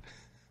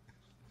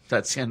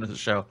 That's the end of the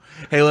show.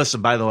 Hey,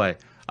 listen, by the way,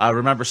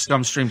 remember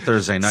Scum Stream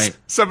Thursday night.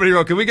 Somebody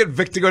wrote, can we get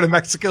Vic to go to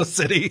Mexico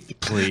City?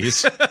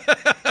 Please.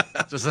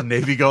 Does the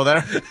Navy go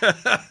there?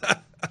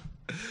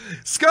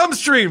 Scum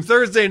Stream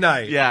Thursday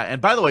night. Yeah,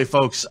 and by the way,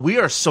 folks, we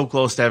are so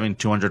close to having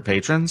 200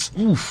 patrons.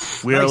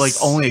 Oof, we are like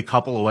nice. only a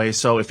couple away,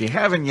 so if you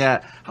haven't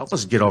yet, help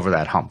us get over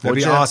that hump. That'd would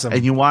be you? awesome.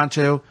 And you want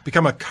to?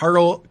 Become a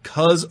Carl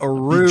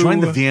Cuz-a-roo.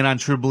 Join the Vietnam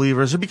True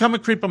Believers or become a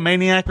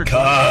Creepomaniac or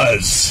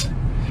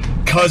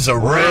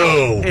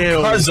Cuz-a-roo.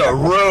 Ew.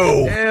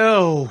 Cuz-a-roo.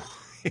 Ew.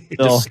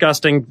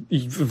 Disgusting,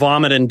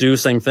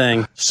 vomit-inducing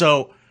thing.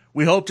 So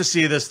we hope to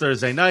see you this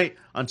Thursday night.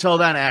 Until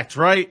then, act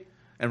right.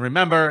 And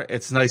remember,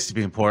 it's nice to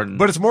be important.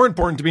 But it's more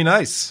important to be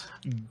nice.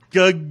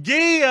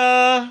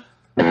 Gagia!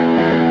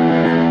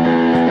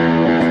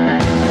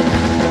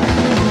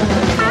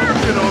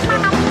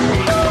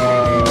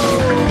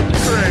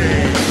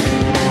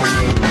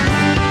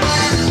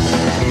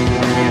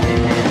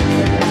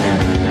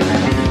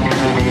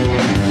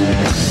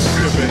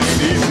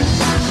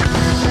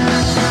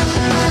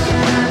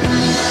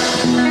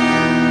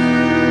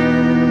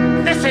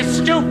 This is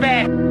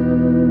stupid.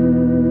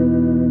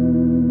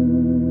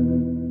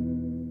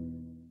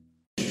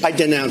 I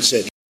denounce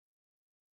it.